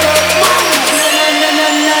 Na na na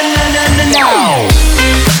na na na na na.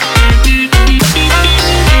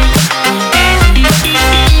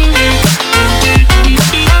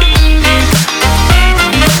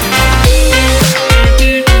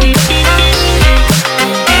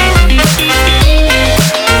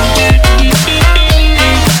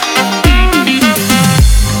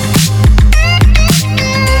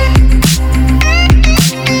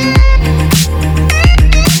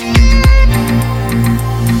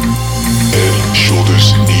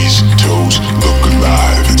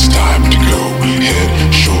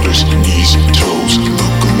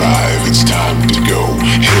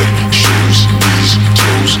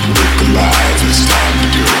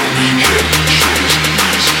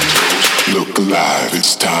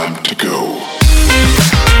 It's time to go.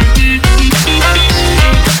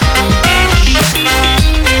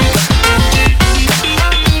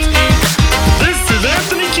 This is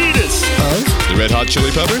Anthony Kiedis of the Red Hot Chili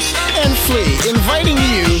Peppers and Flea, inviting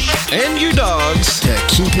you and your dogs to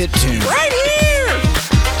keep it tuned right here.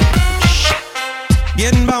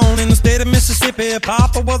 Getting born in the state of Mississippi.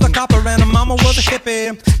 Papa was a copper and a mama was a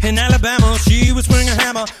hippie. In Alabama, she was swinging a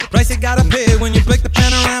hammer. Price you gotta pay when you break the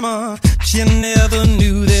panorama. She never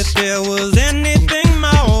knew that there was anything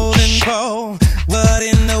more than coal. What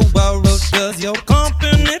in the world does your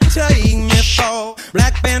company take me for?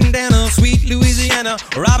 Black bandana, sweet Louisiana,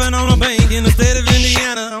 robbing on a bank in the state of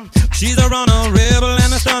Indiana. She's a runner, rebel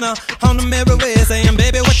and a stunner. On the merry way saying,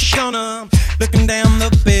 baby, what you gonna? Looking down the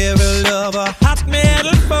barrel of a hot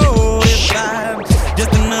metal 45.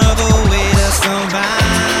 Just another way to survive.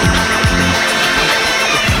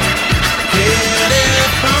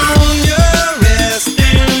 California, rest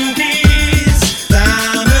in peace.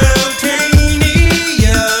 Simultaneous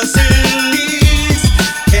release.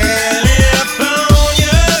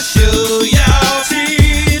 California, show your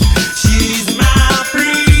teeth. She's my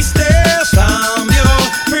priestess. I'm your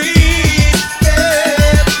priest.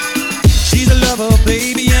 Yeah. She's a lover,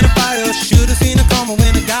 baby, and a fighter. Should've seen her coming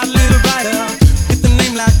when it got a little brighter. With a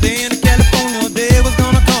name like Dan in California, day was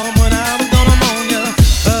gonna come when I was gonna moan ya.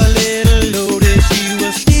 A little loaded, she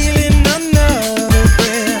was stealing another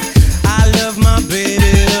breath. I love my baby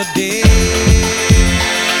to death.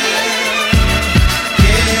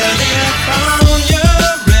 California,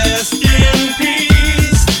 rest in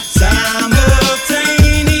peace. Simultaneous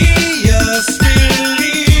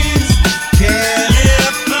release.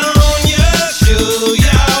 California, show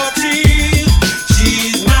your teeth.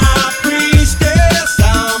 She's my priestess.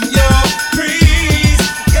 I'm your priest.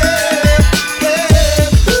 Yeah, yeah.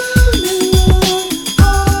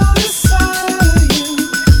 All inside of you.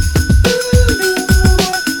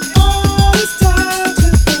 All is time to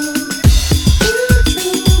go. Too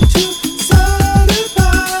true to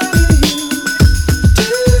satisfy you.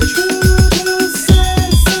 Too true to say.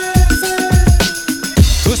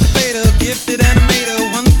 Push the fader, gifted animator.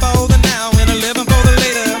 One for the now and 11 for the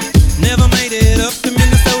later. Never made it up to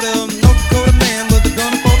Minnesota. North Dakota man was the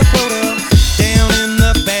gunner for the quota. Down in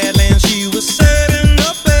the Badlands, she was saving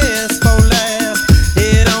the best for last.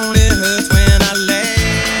 It only hurts when I laugh.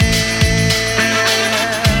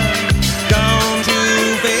 Gone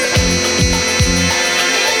too fast.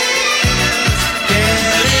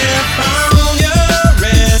 California,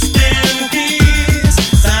 rest in peace.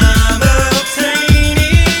 Simultaneous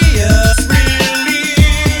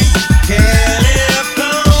release.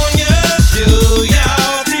 California, show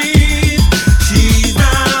your teeth. She's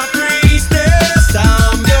my priestess.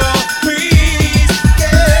 I'm your priest.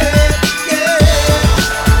 Yeah, yeah.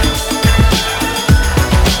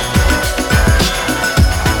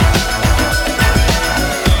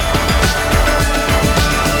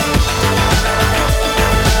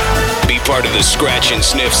 Be part of the Scratch and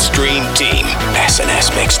Sniff stream team.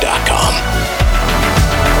 SNSMix.com.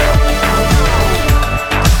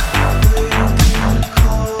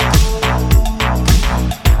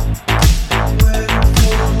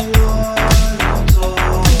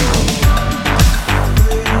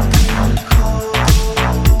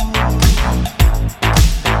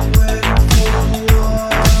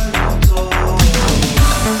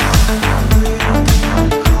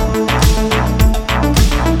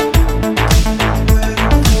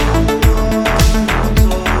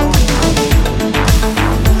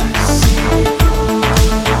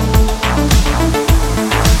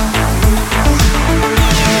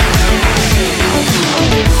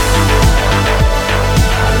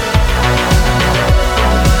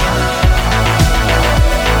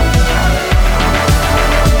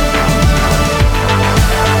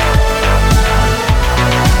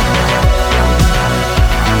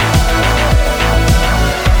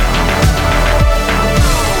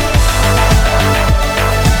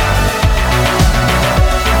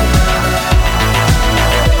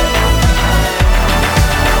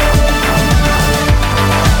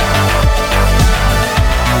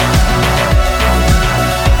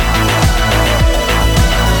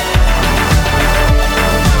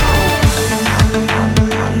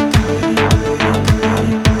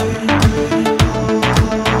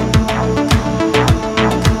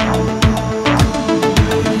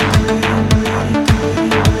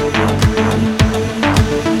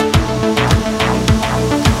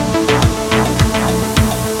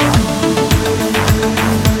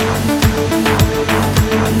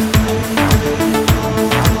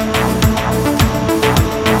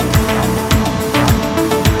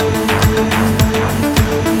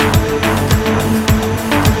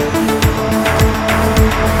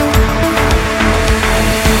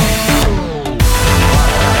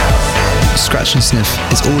 Scratch and Sniff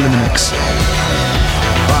is all in the mix.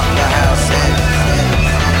 Rock the house in,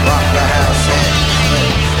 rock the house in,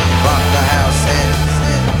 rock the house in,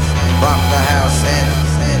 rock the house in,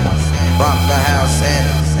 rock the house in,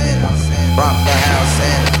 rock the house in, rock the house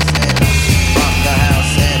in, rock the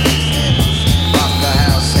house in,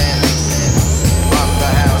 rock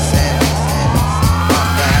the house in, rock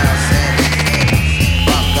the house in,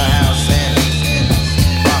 rock the house in,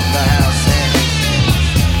 rock the house in,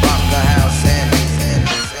 rock the house in.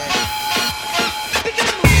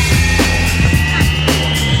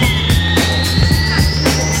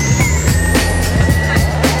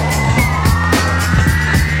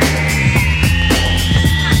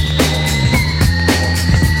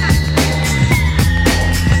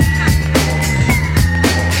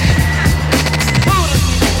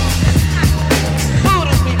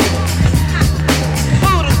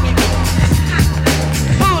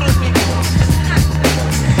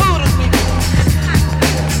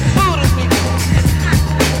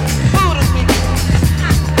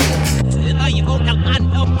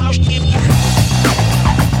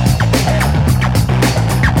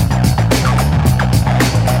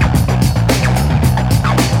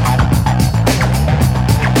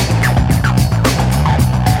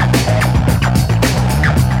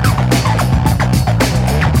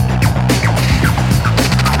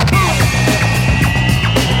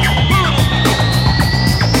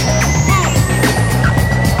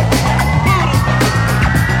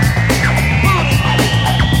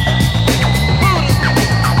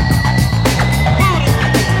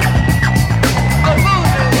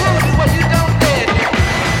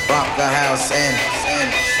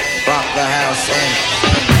 the house in.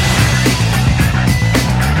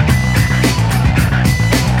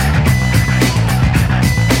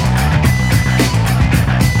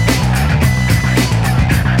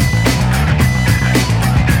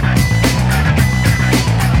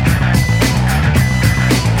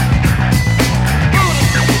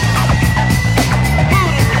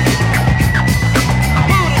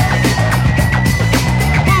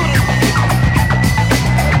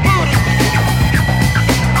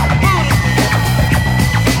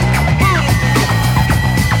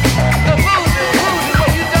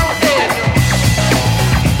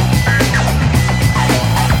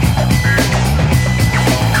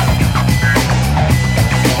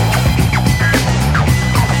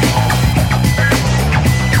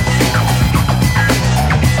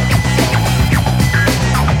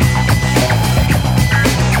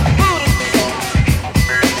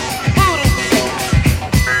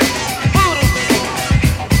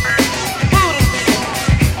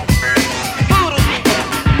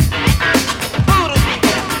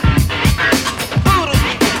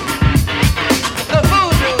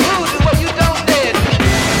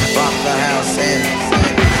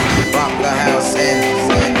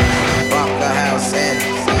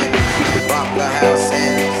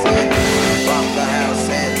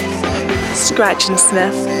 Scratch and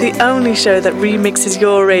Sniff, the only show that remixes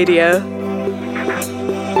your radio.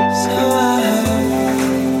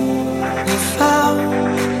 You found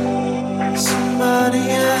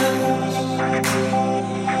somebody else,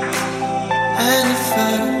 and at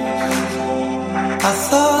first I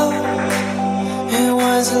thought it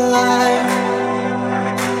was a lie.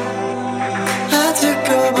 I took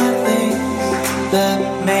all my things that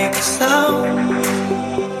make a sound.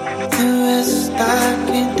 The rest I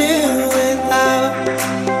can do without.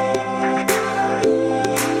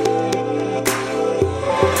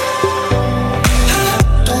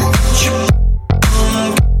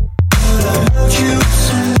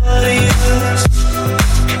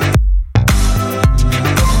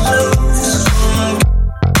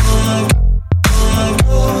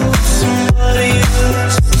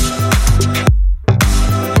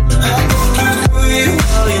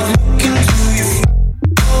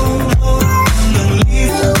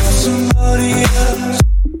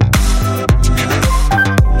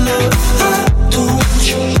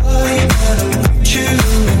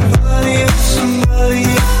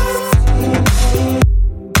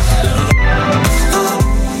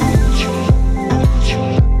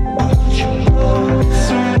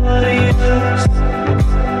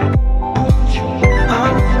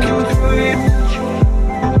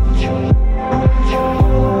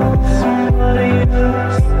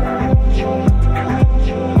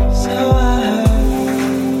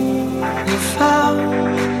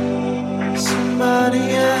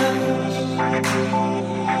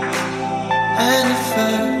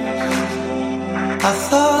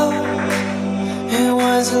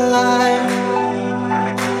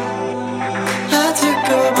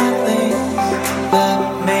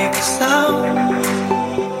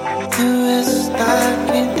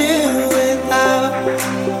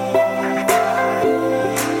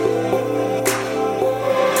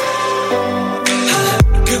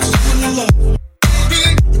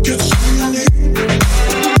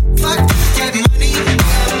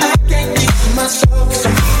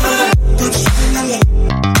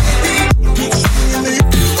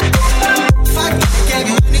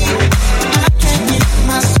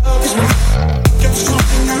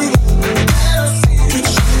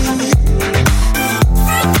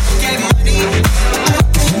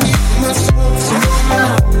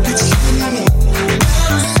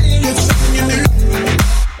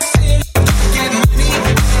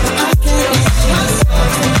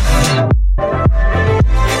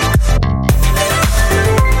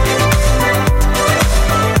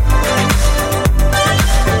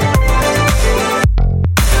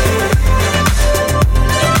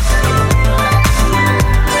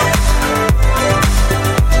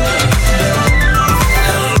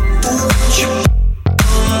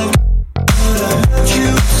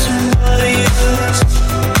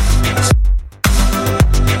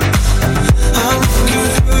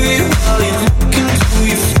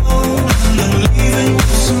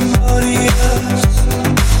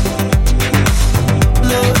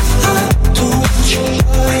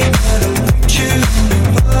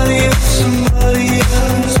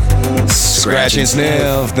 Scratch and Sniff,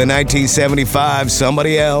 the 1975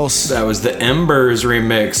 Somebody Else. That was the Embers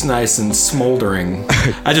remix, nice and smoldering.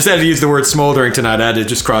 I just had to use the word smoldering tonight. I had to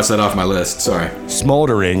just cross that off my list. Sorry.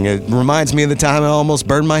 Smoldering. It reminds me of the time I almost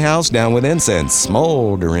burned my house down with incense.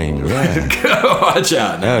 Smoldering. Yeah. Watch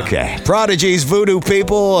out now. Okay. Prodigy's Voodoo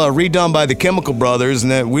People, redone by the Chemical Brothers,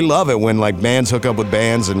 and we love it when like bands hook up with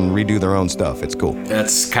bands and redo their own stuff. It's cool.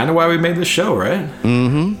 That's kind of why we made this show, right?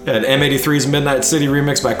 Mm-hmm. Had M83's Midnight City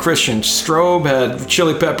remix by Christian Strobe, had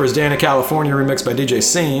Chili Peppers' Danny California remix by DJ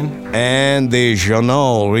Scene. And the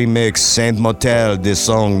Journal remix Saint Motel, the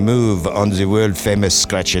song Move on the world famous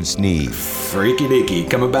Scratch and Sniff. Freaky deaky,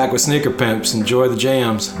 coming back with Sneaker Pimps. Enjoy the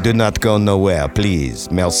jams. Do not go nowhere, please.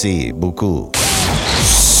 Merci beaucoup.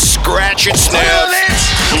 Scratch and Sniff.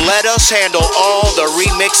 Let us handle all the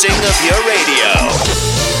remixing of your radio,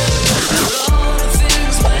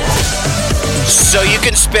 so you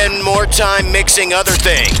can spend more time mixing other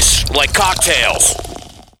things, like cocktails.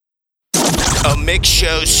 A mix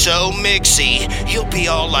show so mixy, you'll be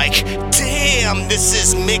all like, damn, this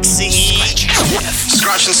is mixy.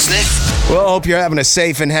 Scratch and Sniff. Well, hope you're having a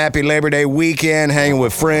safe and happy Labor Day weekend, hanging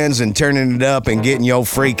with friends and turning it up and getting your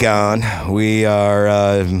freak on. We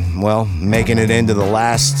are, making it into the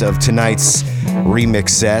last of tonight's remix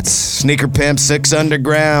sets. Sneaker Pimp, 6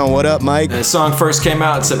 Underground. What up, Mike? The song first came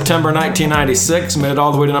out in September 1996, made it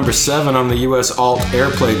all the way to number 7 on the US Alt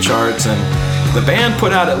Airplay charts, and the band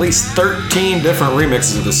put out at least 13 different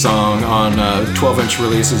remixes of the song on 12-inch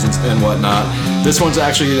releases and whatnot. This one's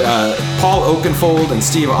actually Paul Oakenfold and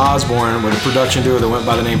Steve Osborne with a production duo that went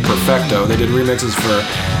by the name Perfecto. They did remixes for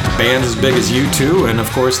bands as big as U2, and of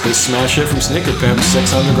course this smash hit from Sneaker Pimp,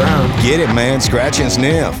 6 Underground. Get it, man. Scratch and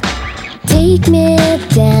Sniff. Take me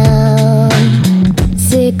down,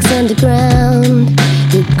 6 underground,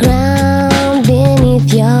 the ground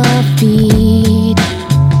beneath your feet.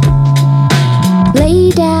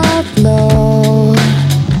 Laid out low,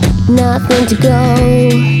 nothing to go,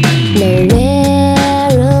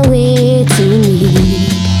 nowhere away to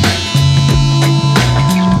lead.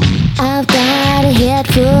 I've got a head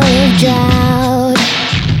full of drought,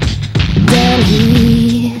 down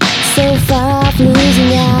here, so far off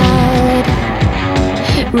losing out.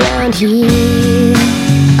 Round here,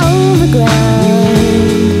 overground,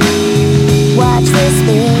 watch this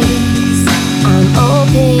space, I'm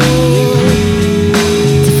open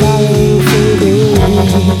to falling from grace.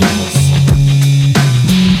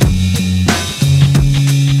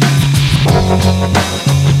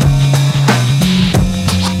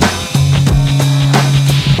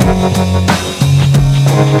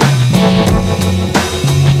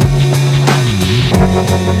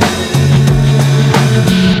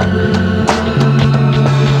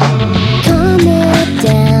 Calm it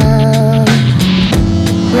down,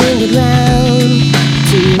 bring it round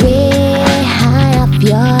to way high up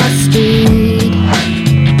your street.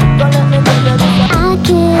 I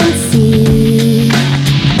can see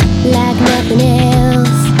like nothing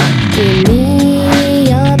else in me.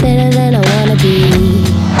 You're better than I wanna be.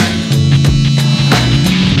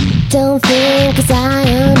 Don't think 'cause I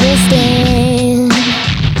understand,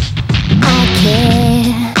 I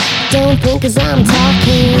care. Don't think 'cause I'm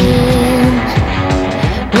talking.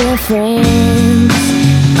 We're friends,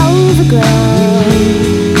 overground.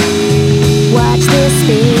 Watch this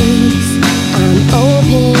space, I'm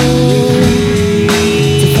open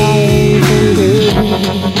to falling from grace.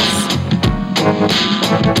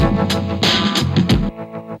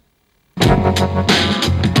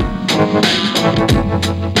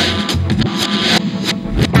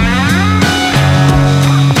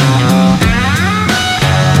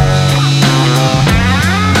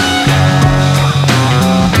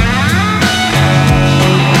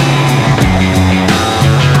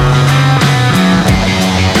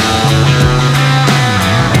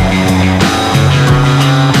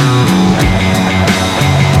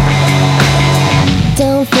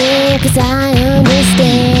 Don't think 'cause I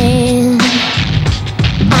understand,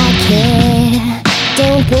 I care.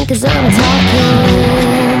 Don't think 'cause I'm talking.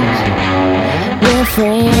 We're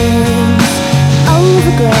friends,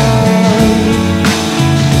 overground.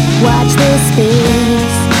 Watch this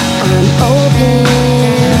space, I'm open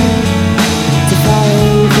to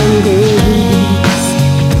falling from grace.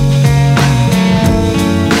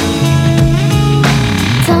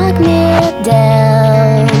 Talk me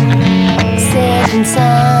down, safe and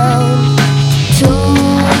sound, too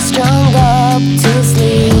strung up to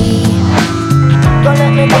sleep.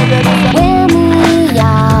 Wear me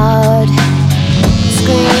out,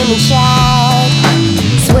 scream and shout,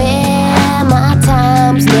 swear my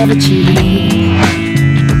time's never cheap.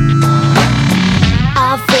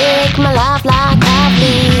 I'll fake my life like I've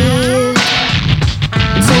lived,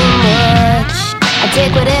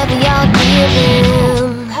 take whatever you're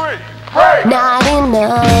giving. Not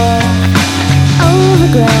enough.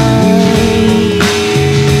 Overground.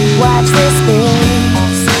 Watch this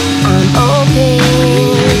space. I'm open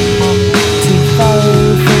to follow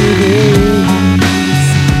from grace.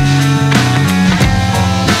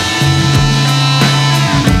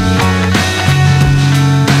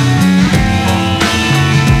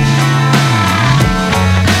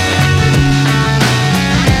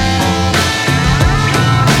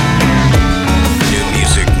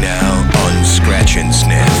 And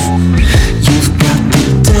Sniff. You've got the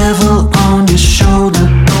devil on your shoulder.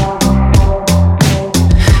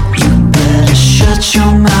 You better shut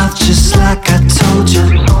your mouth just like I told you.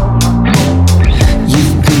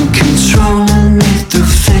 You've been controlling me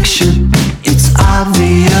through fiction. It's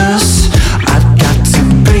obvious. I've got to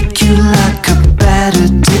break you like a bad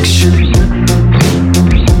addiction.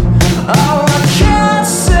 Oh, I can't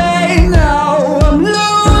say no. I'm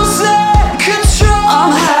losing control.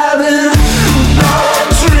 I'm having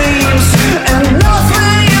dreams, and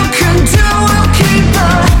nothing you can do will keep the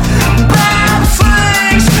bad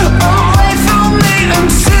things away from me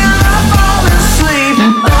until I fall asleep.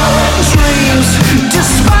 Dreams,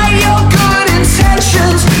 despite your good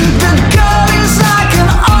intentions, the girl is like an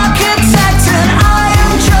architect, and I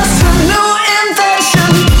am just a new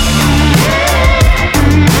invention.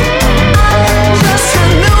 I am just a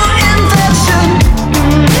new invention.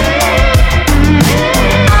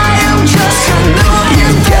 I am just a new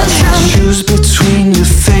invention. Choose between your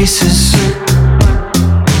faces.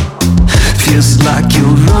 Feels like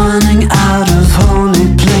you're running out of holy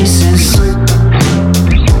places.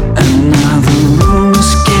 And now the room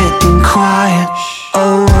is getting quiet.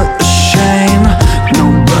 Oh, what a shame.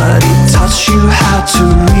 Nobody taught you how to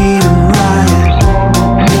read and write.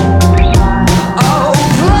 Oh,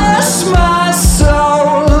 bless my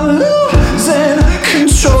soul, losing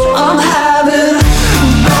control. I'm having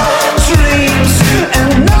bad dreams, and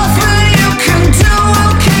nothing you can do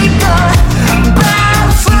will keep the bad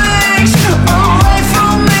things away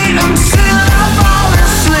from me until I fall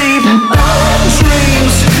asleep.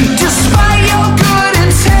 Dreams, despite your good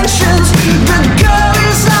intentions, the girl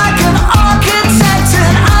is like an architect,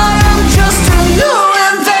 and I am just a new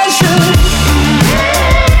invention.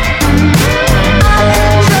 I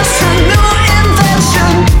am just a new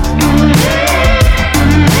invention.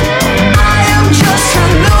 I am just a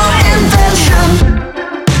new invention.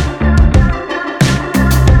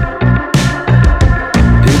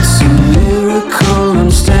 It's a miracle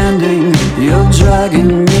I'm standing. You're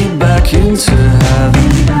dragging me back into heaven.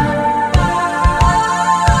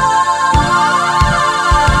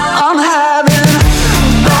 I'm having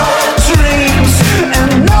bad dreams,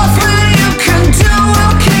 and nothing you can do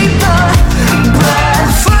will keep the bad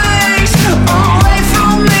things away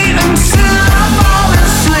from me until I fall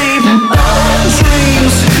asleep.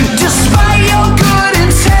 Dreams, despite your good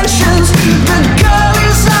intentions, the girl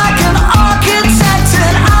is like an architect,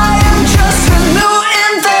 and I am just a new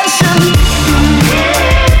invention.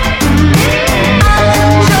 I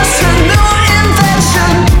am just a new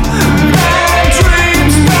invention. Bad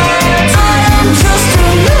dreams, bad dreams. I am just a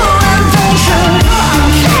new invention. I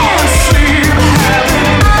can't sleep having.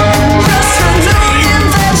 I am just a new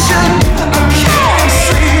invention. I can't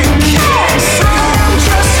sleep. I am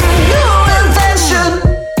just a new invention.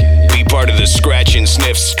 Be part of the Scratch and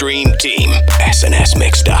Sniff stream team.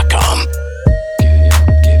 SNSMix.com.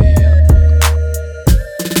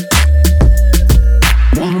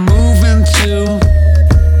 Wanna move into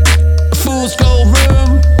a fool's gold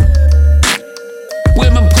room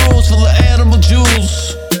where my bros full of animal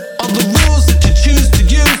jewels. All the rules that you choose to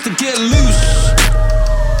use to get loose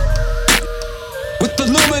with the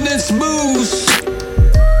luminous moves.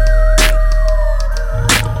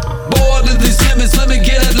 Bored of these limits, let me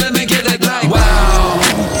get it like wow.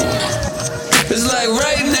 It's like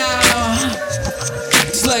right now.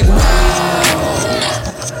 It's like wow.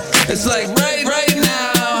 It's like right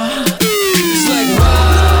now. It's like wow.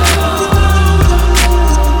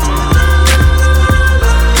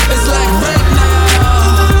 It's like right now.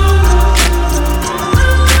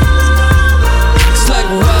 It's like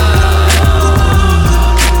wow.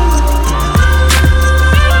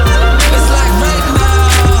 It's like right now.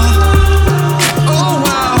 Oh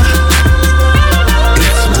wow.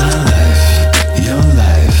 It's my life, your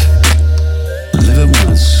life. Live it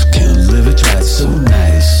once, can't live it twice. So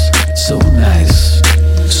nice, so nice.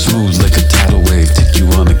 Smooth like a tidal wave, take you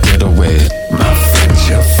on a getaway. My friends,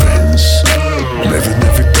 your friends. Living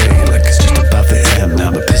every day like it's just about the end. Now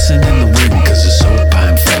they're pissing in the wind cause it's so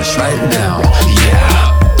pine fresh right now.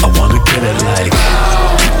 Yeah, I wanna get it like.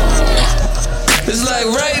 It's like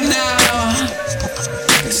right now.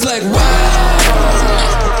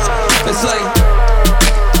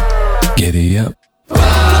 Giddy up.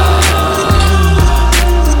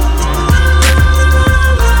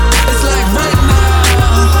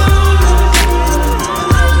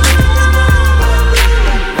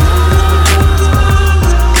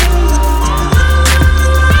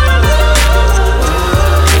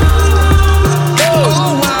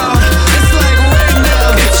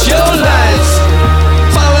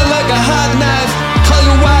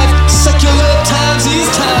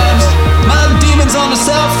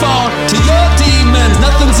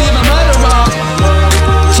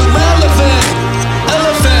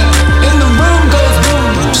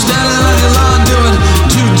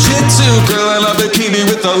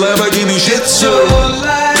 With a Lamborghini Shih Tzu.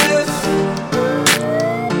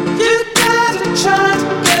 You gotta try to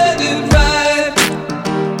get it right.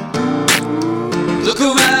 Look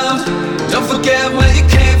around, don't forget where you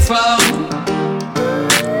came from.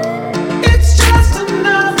 It's just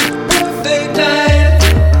another perfect night.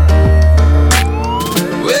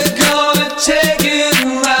 We're gonna take it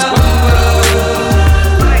around.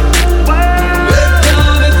 We're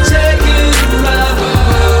gonna take it around.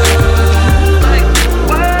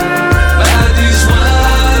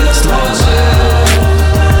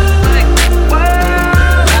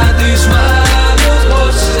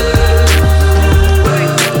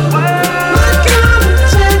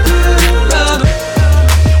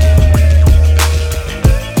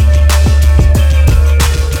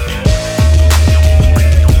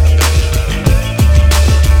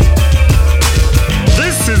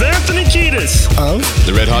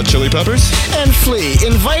 The Red Hot Chili Peppers and Flea,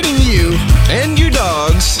 inviting you and your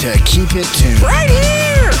dogs to keep it tuned right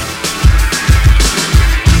here.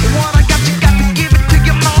 What I got, you got to give it to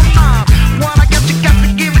your mama. What I got, you got to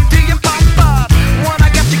give it to your papa. What I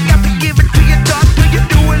got, you got to give it to your doctor. You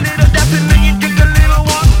do a little dancing and you drink a little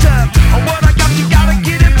water. What I got, you gotta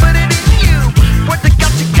get it, put it in you. What I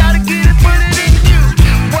got, you gotta get it, put it in you.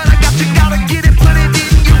 What I got, you gotta get it, put it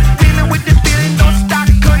in you. Feeling with the feeling, don't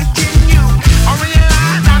stop, continue. I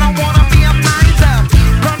realize I don't wanna be a miser.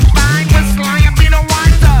 Confined with slang, I've been a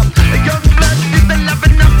wiser. Young blood is the love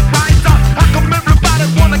enough rise up. How come everybody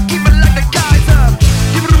wanna keep it like the Kaiser?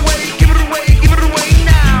 Give it away, give it away, give it away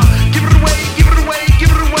now. Give it away, give it away,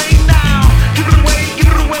 give it away now. Give it away, give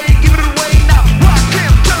it away, give it away now. Rock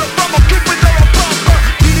him, tell him from a keep it on a bumper.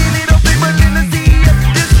 Beat it little people in the sea of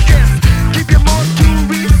distress. Keep your more to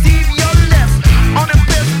receive your less. On the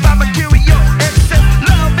best by material excess.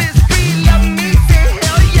 Love is free, love me, say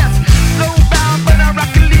hell yes. Slow down, but I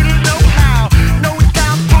rock a little know-how. No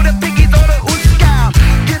time for the piggies or the ooskow.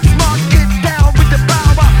 Get smart, get down with the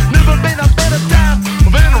power. Never been a better time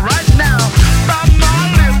than right now. Bob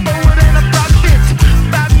Marley, forward and a profit.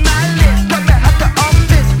 Bob Marley, put me at the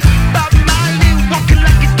office. Bob Marley, walking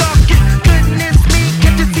like you're talking. Goodness me,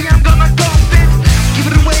 can't you see I'm gonna cough it? Give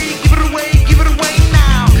it away, give it away, give it away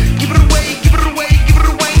now. Give it away, give it away, give it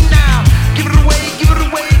away now. Give it away, give it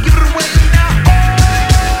away, give it away now.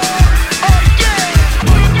 Oh yeah.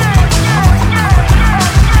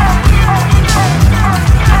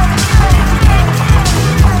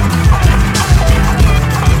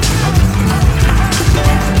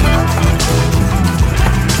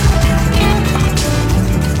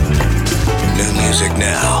 New music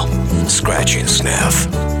now. Scratch and Sniff.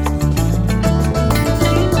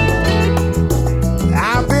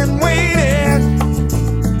 I've been waiting,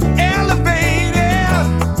 elevated,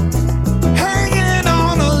 hanging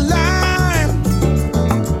on a line.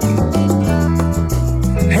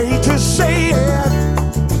 Hate to say it,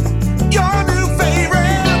 your new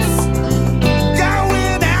favorites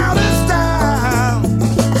going out of style.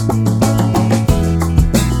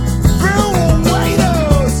 Through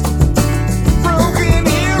waiters, broken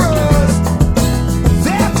heroes,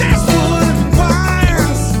 they're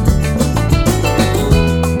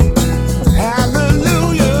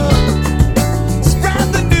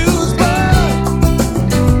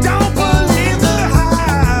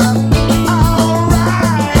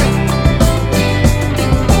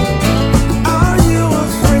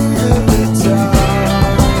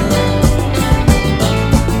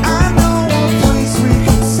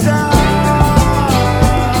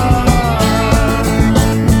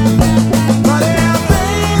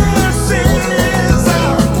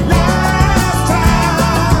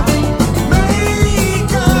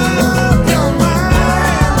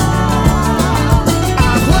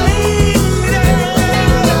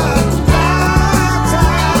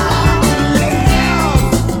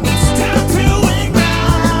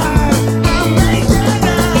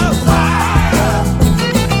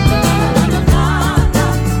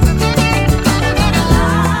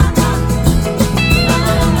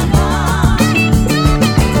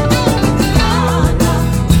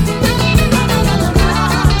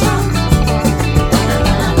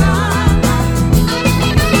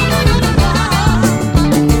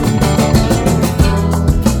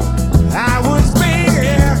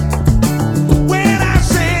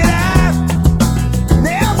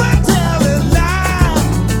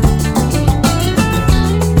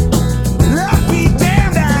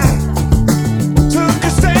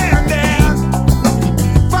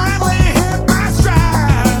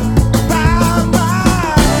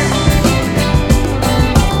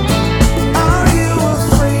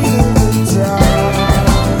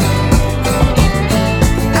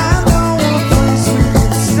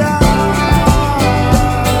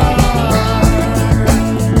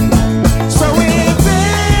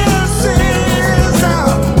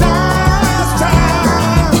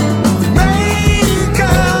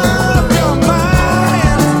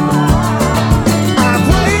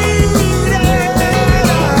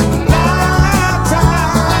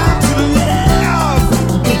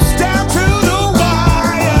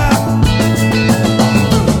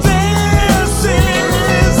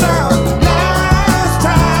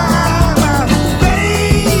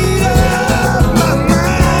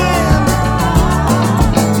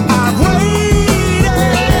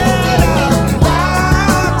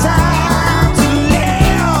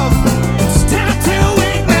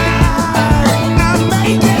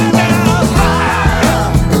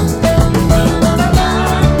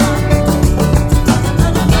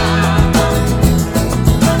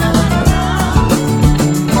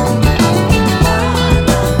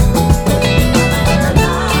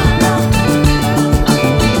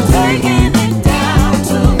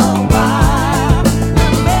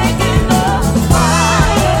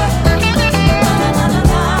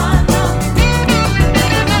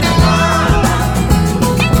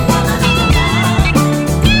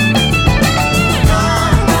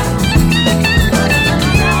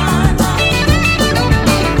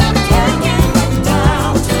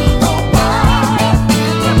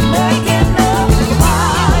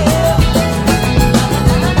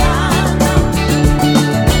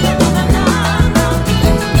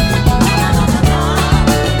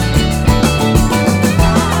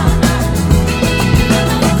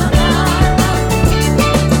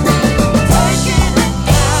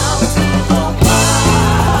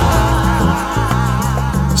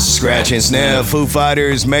Scratch and Sniff, Foo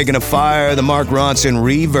Fighters making a fire, the Mark Ronson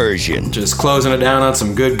reversion. Just closing it down on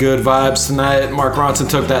some good vibes tonight. Mark Ronson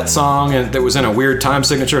took that song and that was in a weird time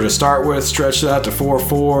signature to start with, stretched it out to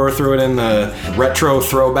 4/4, threw it in the retro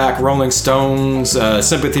throwback Rolling Stones,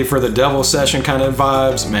 Sympathy for the Devil session kind of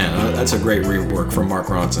vibes. Man, that's a great rework from Mark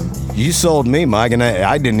Ronson. You sold me, Mike, and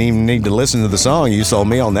I didn't even need to listen to the song. You sold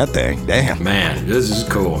me on that thing. Damn. Man, this is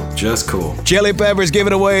cool. Just cool. Chili Peppers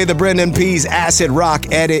giving away the Brendan P's Acid Rock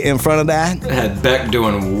edit in front of that. It had Beck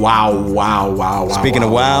doing wow. Speaking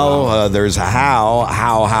of wow, there's how,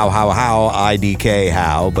 IDK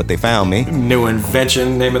how, but they found me. New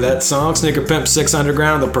Invention, name of that song. Sneaker Pimp 6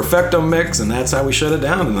 Underground, the Perfecto mix, and that's how we shut it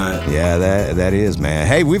down tonight. Yeah, that is, man.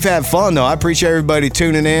 Hey, we've had fun, though. I appreciate everybody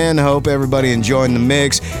tuning in. Hope everybody enjoying the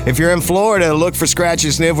mix. If you're in Florida, look for Scratch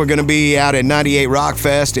and Sniff. We're going to be out at 98 Rock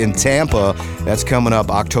Fest in Tampa. That's coming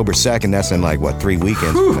up October 2nd. That's in 3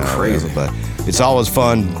 weekends. Crazy. But it's always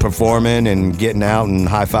fun performing and getting out and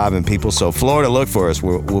high-fiving people. So Florida, look for us.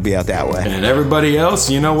 We'll be out that way. And everybody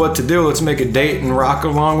else, you know what to do. Let's make a date and rock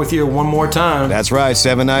along with you one more time. That's right.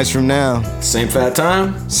 7 nights from now. Same fat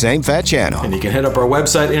time. Same fat channel. And you can hit up our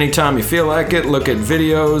website anytime you feel like it. Look at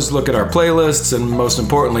videos, look at our playlists, and most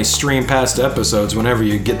importantly, stream past episodes whenever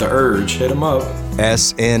you get the urge. Hit them up.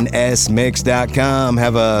 SNSmix.com.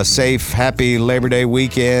 Have a safe, happy Labor Day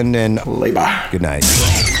weekend, and Labor. Good night.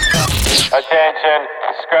 Attention,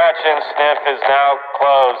 Scratch and Sniff is now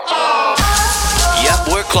closed. Yep,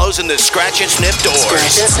 we're closing the Scratch and Sniff doors.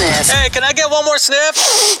 Scratch and Sniff. Hey, can I get one more sniff?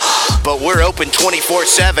 But we're open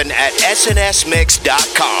 24/7 at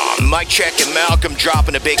snsmix.com. Mike Check and Malcolm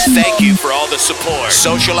dropping a big thank you for all the support.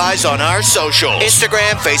 Socialize on our socials.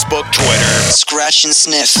 Instagram, Facebook, Twitter. Scratch and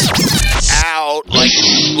Sniff. Out.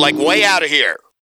 Like way out of here.